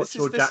 Admit it. This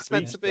is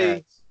meant to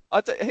be.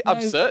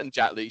 I'm certain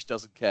Jack Leach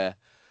doesn't care.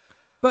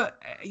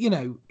 But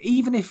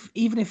even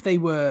if they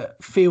were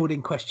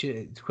fielding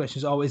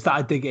questions, oh, is that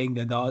a dig at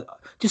England?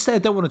 Just say I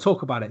don't want to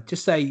talk about it.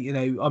 Just say,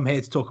 I'm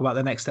here to talk about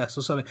the next test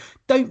or something.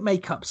 Don't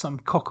make up some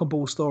cock and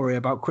ball story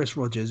about Chris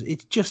Rogers.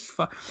 It's just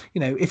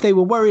if they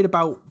were worried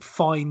about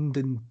find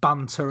and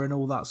banter and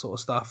all that sort of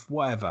stuff,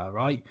 whatever,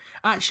 right?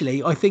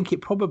 Actually, I think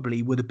it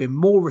probably would have been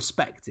more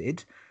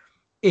respected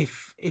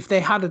if they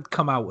had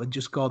come out and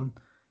just gone,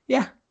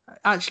 yeah.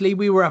 Actually,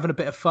 we were having a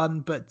bit of fun,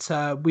 but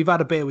we've had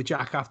a beer with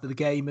Jack after the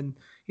game, and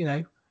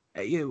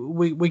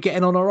we're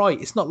getting on all right.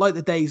 It's not like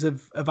the days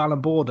of Alan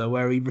Border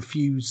where he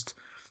refused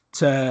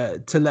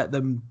to let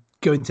them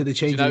go into the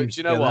changing room. Do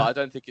you know what? I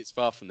don't think it's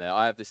far from there.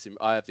 I have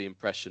the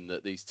impression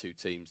that these two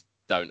teams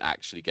don't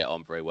actually get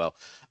on very well,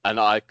 and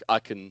I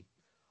can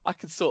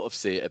sort of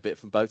see it a bit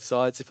from both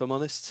sides, if I'm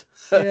honest.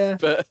 Yeah.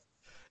 But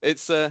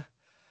it's none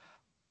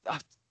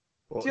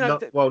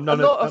of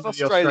the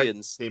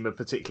Australians team are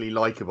particularly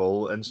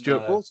likable, and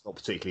Stuart Broad's not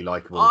particularly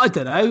likable. I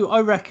don't know.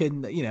 I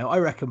reckon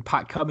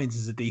Pat Cummins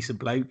is a decent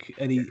bloke,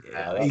 and he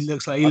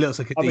looks like a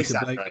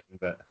decent bloke.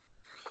 But...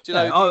 Do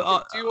you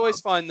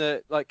always find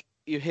that like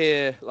you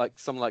hear like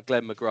someone like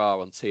Glenn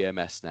McGrath on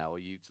TMS now, or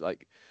you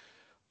like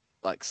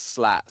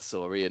Slats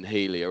or Ian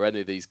Healy or any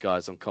of these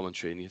guys on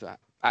commentary, and you think,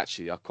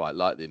 actually, I quite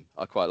like them.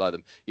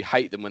 You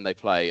hate them when they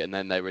play, and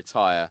then they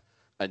retire.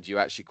 And you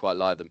actually quite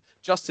like them.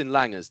 Justin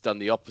Langer's done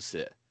the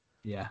opposite.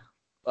 Yeah,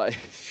 like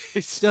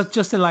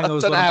Justin Langer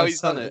was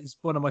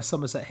one of my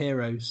Somerset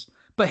heroes.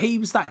 But he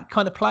was that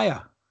kind of player.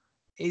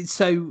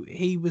 So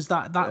he was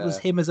that. That was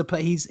him as a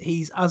player.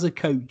 He's as a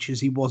coach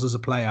as he was as a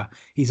player.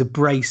 He's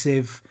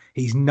abrasive.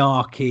 He's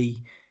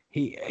narky.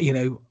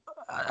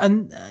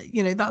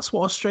 That's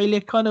what Australia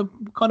kind of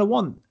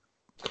want.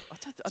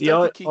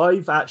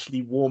 I've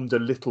actually warmed a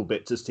little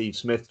bit to Steve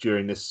Smith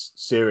during this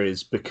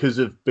series because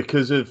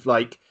of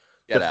like.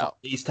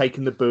 He's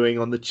taken the booing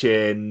on the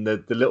chin,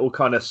 the little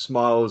kind of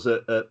smiles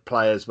at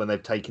players when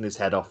they've taken his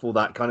head off, all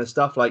that kind of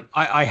stuff. Like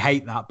I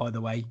hate that, by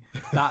the way.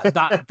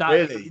 That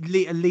really?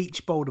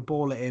 Leach bowled a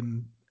ball at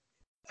him,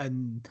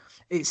 and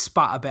it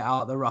spat a bit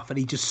out of the rough, and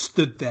he just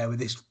stood there with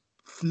this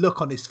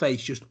look on his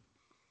face, just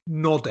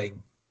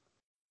nodding.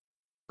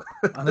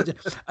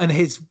 and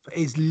his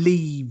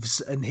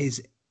leaves and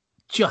his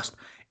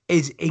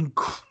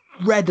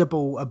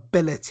incredible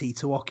ability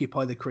to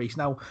occupy the crease.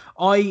 Now,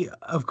 I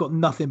have got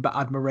nothing but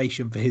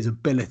admiration for his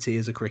ability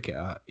as a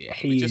cricketer.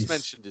 We just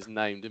mentioned his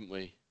name, didn't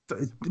we?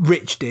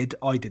 Rich did.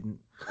 I didn't.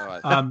 All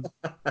right.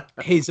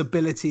 His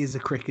ability as a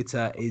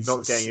cricketer is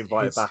not getting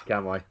invited back,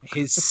 am I?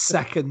 His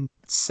second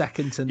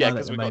to none. Yeah,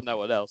 because we've got no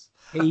one else.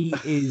 He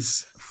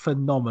is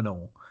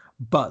phenomenal.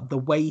 But the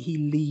way he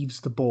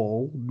leaves the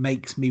ball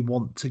makes me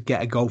want to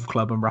get a golf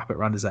club and wrap it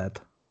around his head.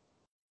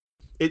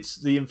 It's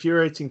the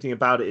infuriating thing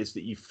about it is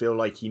that you feel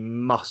like he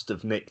must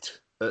have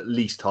nicked at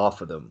least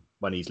half of them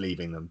when he's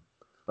leaving them.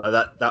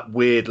 That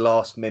weird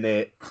last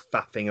minute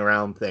faffing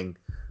around thing.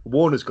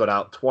 Warner's got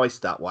out twice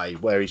that way,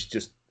 where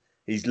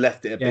he's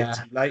left it a bit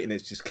too late and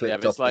it's just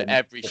clipped off. It's like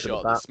every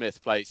shot that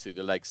Smith plays through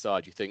the leg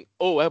side, you think,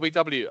 oh,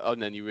 LBW, and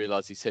then you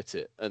realise he's hit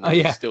it, and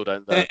you still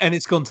don't know. And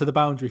it's gone to the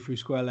boundary through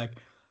square leg.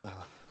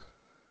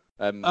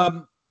 And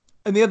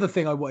the other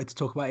thing I wanted to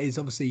talk about is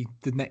obviously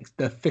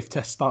the fifth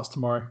test starts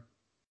tomorrow.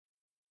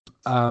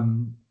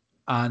 And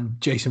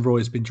Jason Roy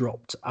has been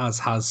dropped, as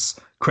has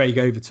Craig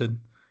Overton,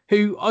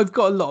 who I've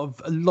got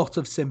a lot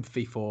of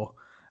sympathy for.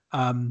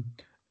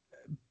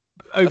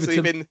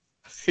 Overton,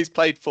 he's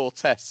played 4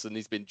 tests and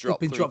he's been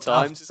dropped 3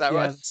 times. Is that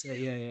right?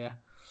 Yeah.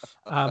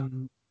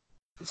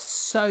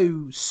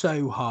 So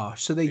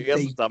harsh. So he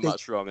hasn't done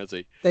much wrong, has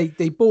he?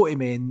 They brought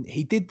him in.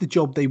 He did the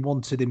job they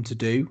wanted him to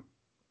do,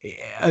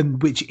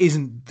 and which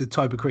isn't the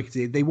type of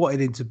cricketer they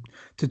wanted him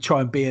to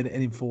try and be an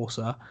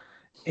enforcer.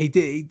 He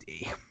did.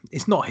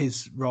 It's not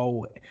his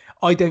role.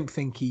 I don't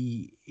think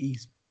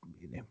he's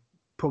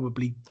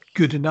probably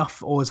good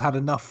enough or has had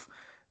enough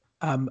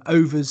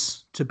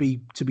overs to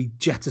be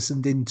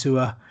jettisoned into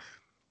a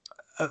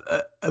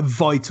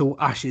vital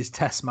Ashes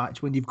Test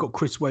match when you've got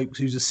Chris Woakes,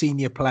 who's a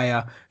senior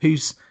player,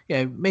 who's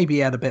maybe he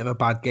had a bit of a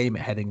bad game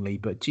at Headingley,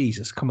 but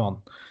Jesus, come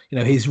on,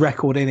 his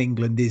record in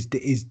England is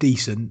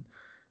decent.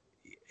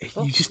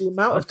 The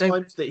amount of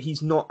times that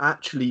he's not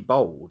actually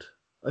bowled.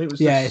 I think it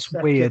was it's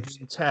weird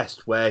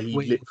test where he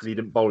literally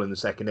didn't bowl in the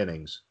second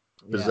innings.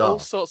 Bizarre. All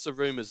sorts of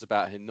rumours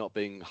about him not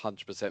being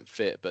 100%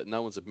 fit, but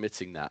no one's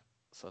admitting that.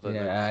 So I don't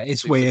know.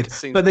 It's weird.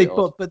 But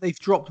they've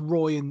dropped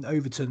Roy and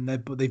Overton.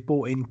 They've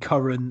brought in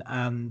Curran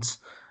and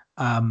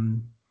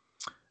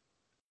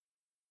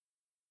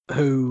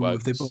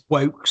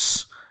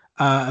Woakes.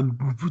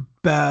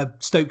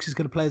 Stokes is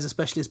going to play as a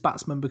specialist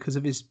batsman because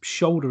of his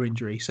shoulder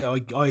injury. So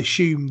I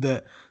assume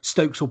that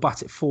Stokes will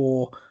bat at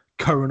 4,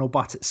 Curran will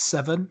bat at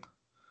 7.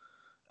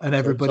 And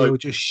everybody will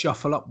just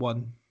shuffle up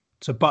one.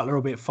 So Butler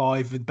will be at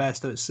 5 and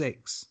Bairstow at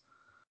 6.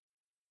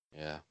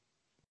 Yeah,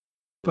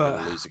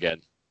 but we'll lose again.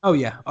 Oh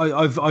yeah,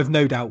 I've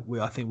no doubt.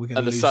 I think we're going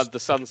to lose. And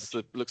the sun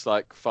looks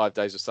like 5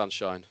 days of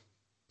sunshine.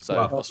 So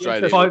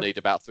Australia will need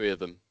about 3 of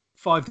them.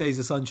 5 days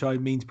of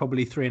sunshine means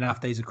probably 3.5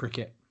 days of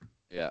cricket.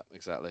 Yeah,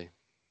 exactly.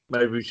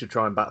 Maybe we should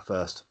try and bat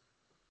first.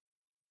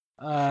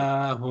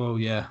 Well,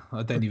 yeah,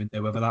 I don't even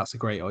know whether that's a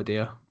great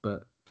idea,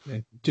 but yeah,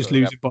 just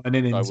Well, losing by an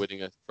innings.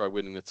 Try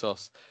winning the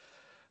toss.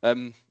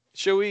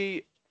 Shall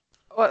we?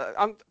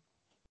 Well,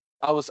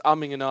 I was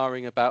umming and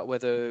ahhing about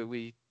whether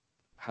we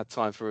had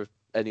time for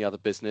any other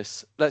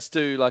business. Let's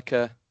do like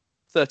a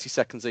 30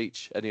 seconds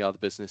each. Any other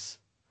business?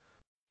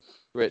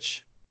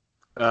 Rich.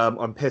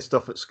 I'm pissed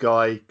off at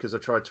Sky because I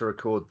tried to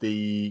record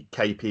the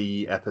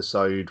KP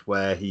episode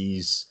where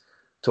he's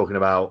talking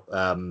about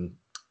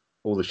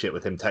all the shit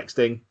with him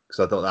texting,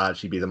 because I thought that'd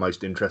actually be the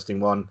most interesting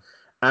one.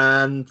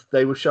 And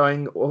they were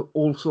showing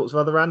all sorts of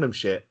other random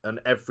shit, and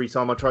every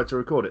time I tried to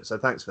record it. So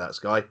thanks for that,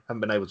 Sky.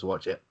 Haven't been able to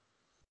watch it.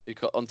 You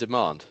got on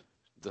demand.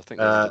 I think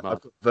they're on demand.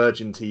 I've got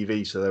Virgin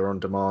TV, so they're on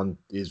demand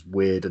is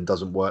weird and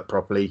doesn't work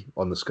properly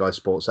on the Sky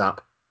Sports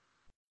app.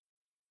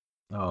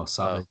 Oh,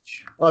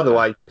 savage. Either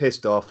way,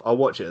 pissed off. I'll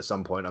watch it at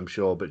some point, I'm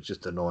sure, but it's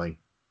just annoying.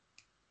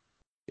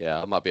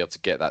 Yeah, I might be able to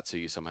get that to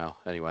you somehow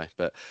anyway,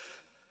 but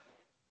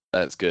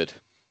that's good.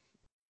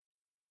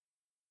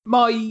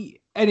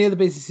 Any other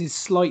business is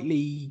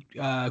slightly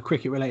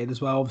cricket related as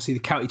well. Obviously, the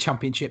county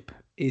championship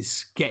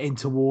is getting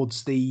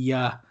towards the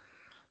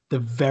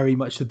very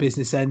much the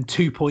business end.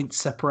 2 points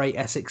separate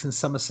Essex and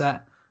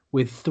Somerset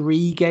with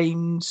 3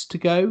 games to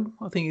go.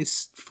 I think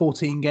it's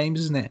 14 games,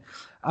 isn't it?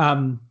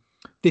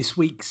 This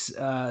week's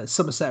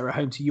Somerset are at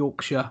home to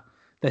Yorkshire.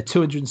 They're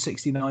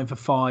 269 for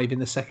 5 in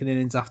the second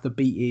innings after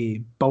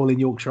bowling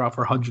Yorkshire out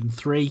for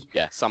 103.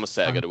 Yeah,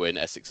 Somerset are going to win.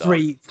 Essex are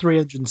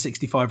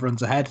 365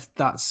 runs ahead.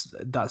 That's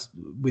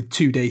with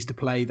 2 days to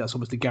play. That's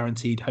almost a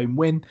guaranteed home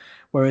win.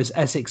 Whereas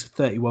Essex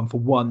 31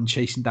 for 1,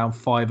 chasing down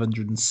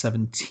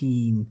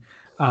 517.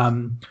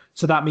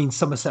 So that means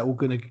Somerset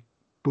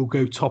will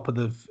go top of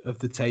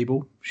the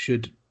table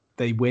should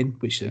they win,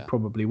 which they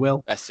probably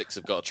will. Essex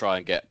have got to try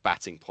and get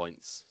batting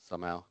points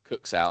somehow.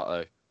 Cook's out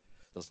though,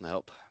 doesn't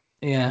help.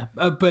 Yeah,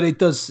 but it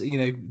does.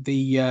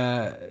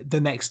 The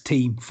next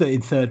team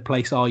in third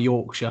place are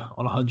Yorkshire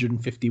on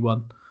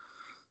 151.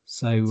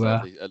 So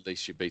at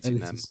least you're beating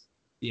them.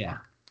 Yeah.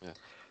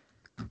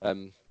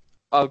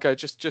 I'll go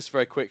just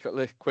very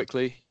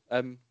quickly.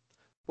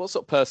 What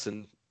sort of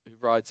person who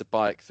rides a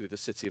bike through the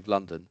city of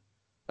London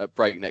at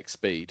breakneck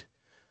speed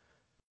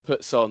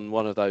puts on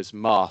one of those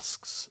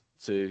masks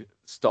to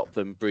stop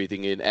them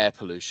breathing in air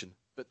pollution,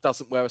 but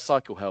doesn't wear a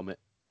cycle helmet?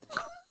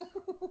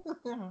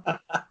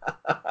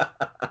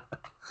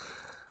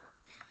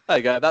 There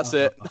you go. That's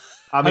it.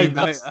 I mean,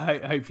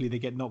 hopefully they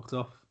get knocked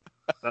off.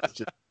 That's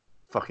just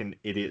fucking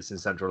idiots in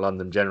central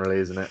London generally,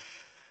 isn't it?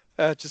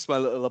 Just my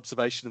little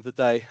observation of the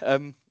day.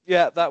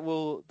 That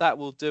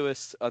will do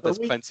us. There's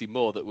plenty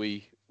more that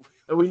we.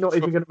 Are we not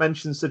even going to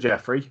mention Sir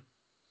Geoffrey?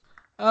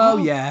 Oh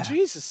yeah,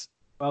 Jesus.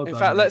 Well in done,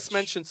 fact, Rich. let's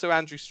mention Sir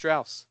Andrew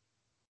Strauss.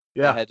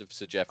 Yeah, Ahead of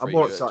Sir Geoffrey. I'm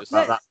more excited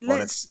about that.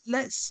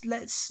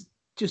 Let's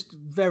just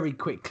very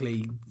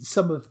quickly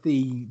some of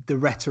the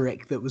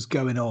rhetoric that was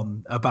going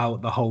on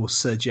about the whole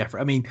Sir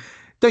Geoffrey. I mean,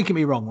 don't get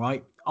me wrong,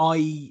 right?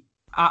 I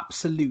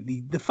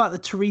absolutely the fact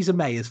that Theresa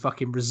May has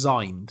fucking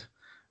resigned,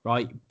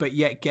 right, but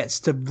yet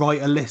gets to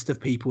write a list of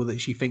people that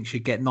she thinks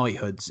should get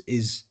knighthoods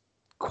is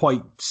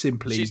quite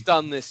simply. She's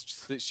done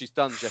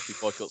Geoffrey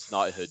Boycott's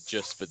knighthood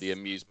just for the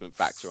amusement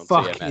factor on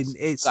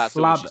TMS. That's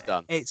all she's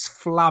done. It's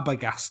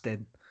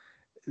flabbergasting.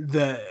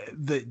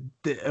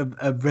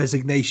 A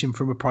resignation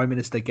from a prime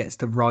minister gets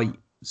to write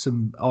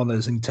some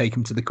honours and take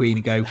him to the Queen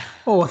and go,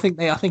 I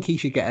think he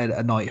should get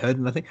a knighthood.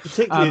 And I think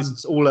particularly as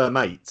it's all her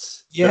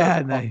mates,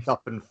 fucked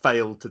up and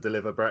failed to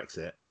deliver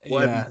Brexit.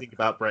 Whatever you think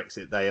about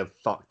Brexit, they have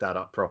fucked that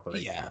up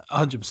properly. Yeah,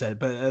 100%.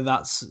 But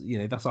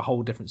that's a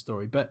whole different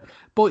story. But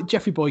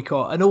Geoffrey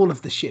Boycott and all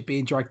of the shit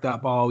being dragged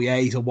up. Oh yeah,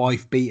 he's a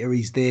wife beater.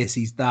 He's this.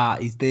 He's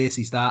that. He's this.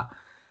 He's that.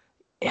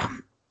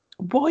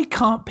 Why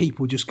can't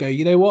people just go?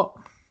 You know what?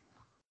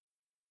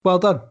 Well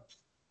done.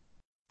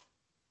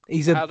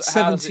 He's a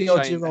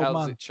 70-odd-year-old man. How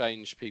does it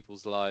change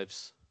people's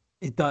lives?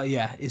 It does,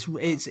 yeah.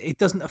 It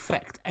doesn't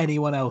affect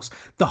anyone else.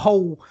 The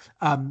whole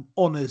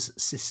honours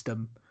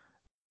system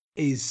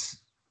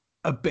is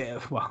a bit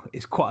of,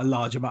 it's quite a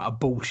large amount of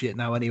bullshit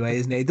now anyway,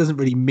 isn't it? It doesn't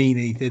really mean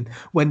anything.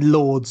 When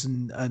lords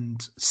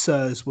and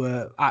sirs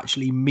were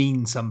actually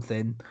mean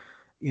something,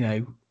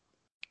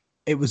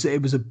 it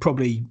was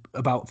probably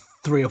about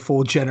 3 or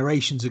 4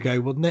 generations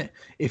ago, wasn't it?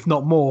 If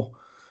not more.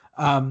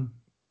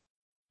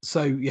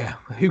 So yeah,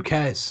 who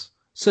cares?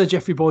 Sir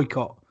Geoffrey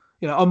Boycott.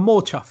 I'm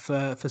more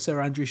chuffed for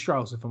Sir Andrew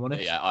Strauss, if I'm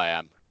honest. Yeah, I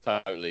am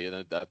totally.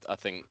 And I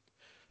think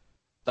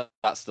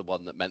that's the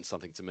one that meant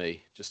something to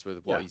me, just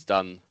with what he's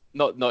done.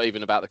 Not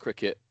even about the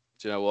cricket.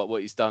 Do you know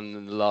what he's done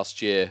in the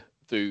last year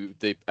through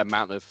the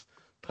amount of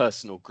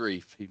personal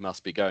grief he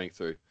must be going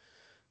through,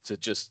 to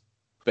just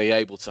be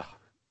able to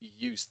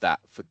use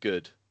that for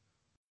good.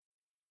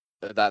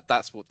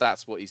 That's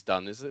what he's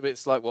done.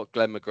 It's like what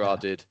Glenn McGrath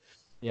did.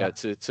 Yeah.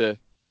 To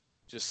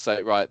just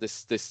say, right,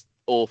 this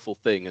awful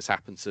thing has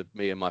happened to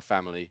me and my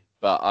family,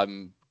 but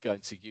I'm going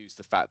to use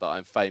the fact that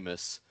I'm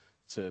famous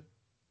to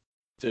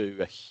do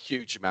a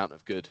huge amount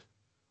of good.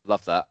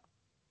 Love that.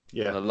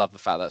 Yeah. And I love the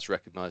fact that's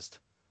recognised.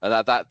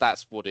 And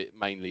that's what it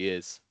mainly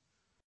is.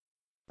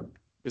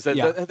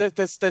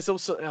 Because there's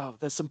also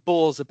there's some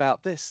bores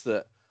about this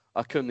that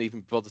I couldn't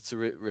even bother to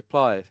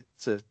reply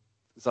to.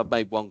 Because I've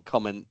made one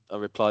comment, I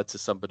replied to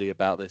somebody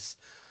about this.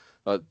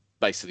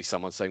 Basically,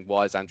 someone saying,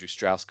 "Why has Andrew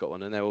Strauss got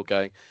one?" And they're all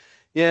going,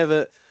 "Yeah,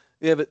 but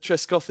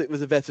Trescothick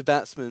was a better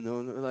batsman."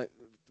 Or like,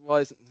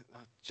 why isn't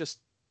just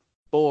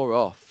bore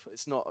off?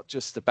 It's not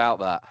just about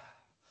that.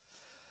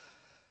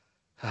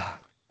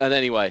 And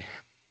anyway,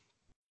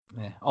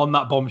 on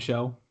that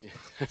bombshell.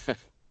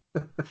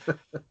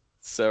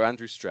 Sir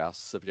Andrew Strauss,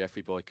 Sir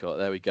Geoffrey Boycott.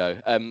 There we go.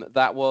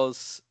 That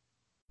was.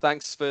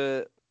 Thanks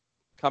for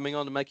coming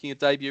on and making your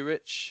debut,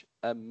 Rich.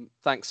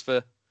 Thanks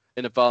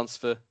in advance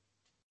for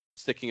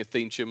sticking a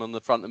theme tune on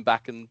the front and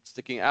back and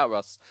sticking it out,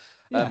 Russ.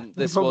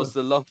 This was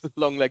the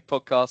long leg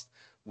podcast.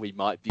 We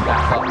might be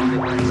back up in the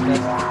next.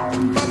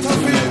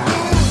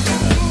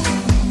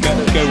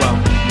 Go well.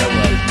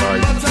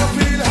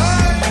 Bye.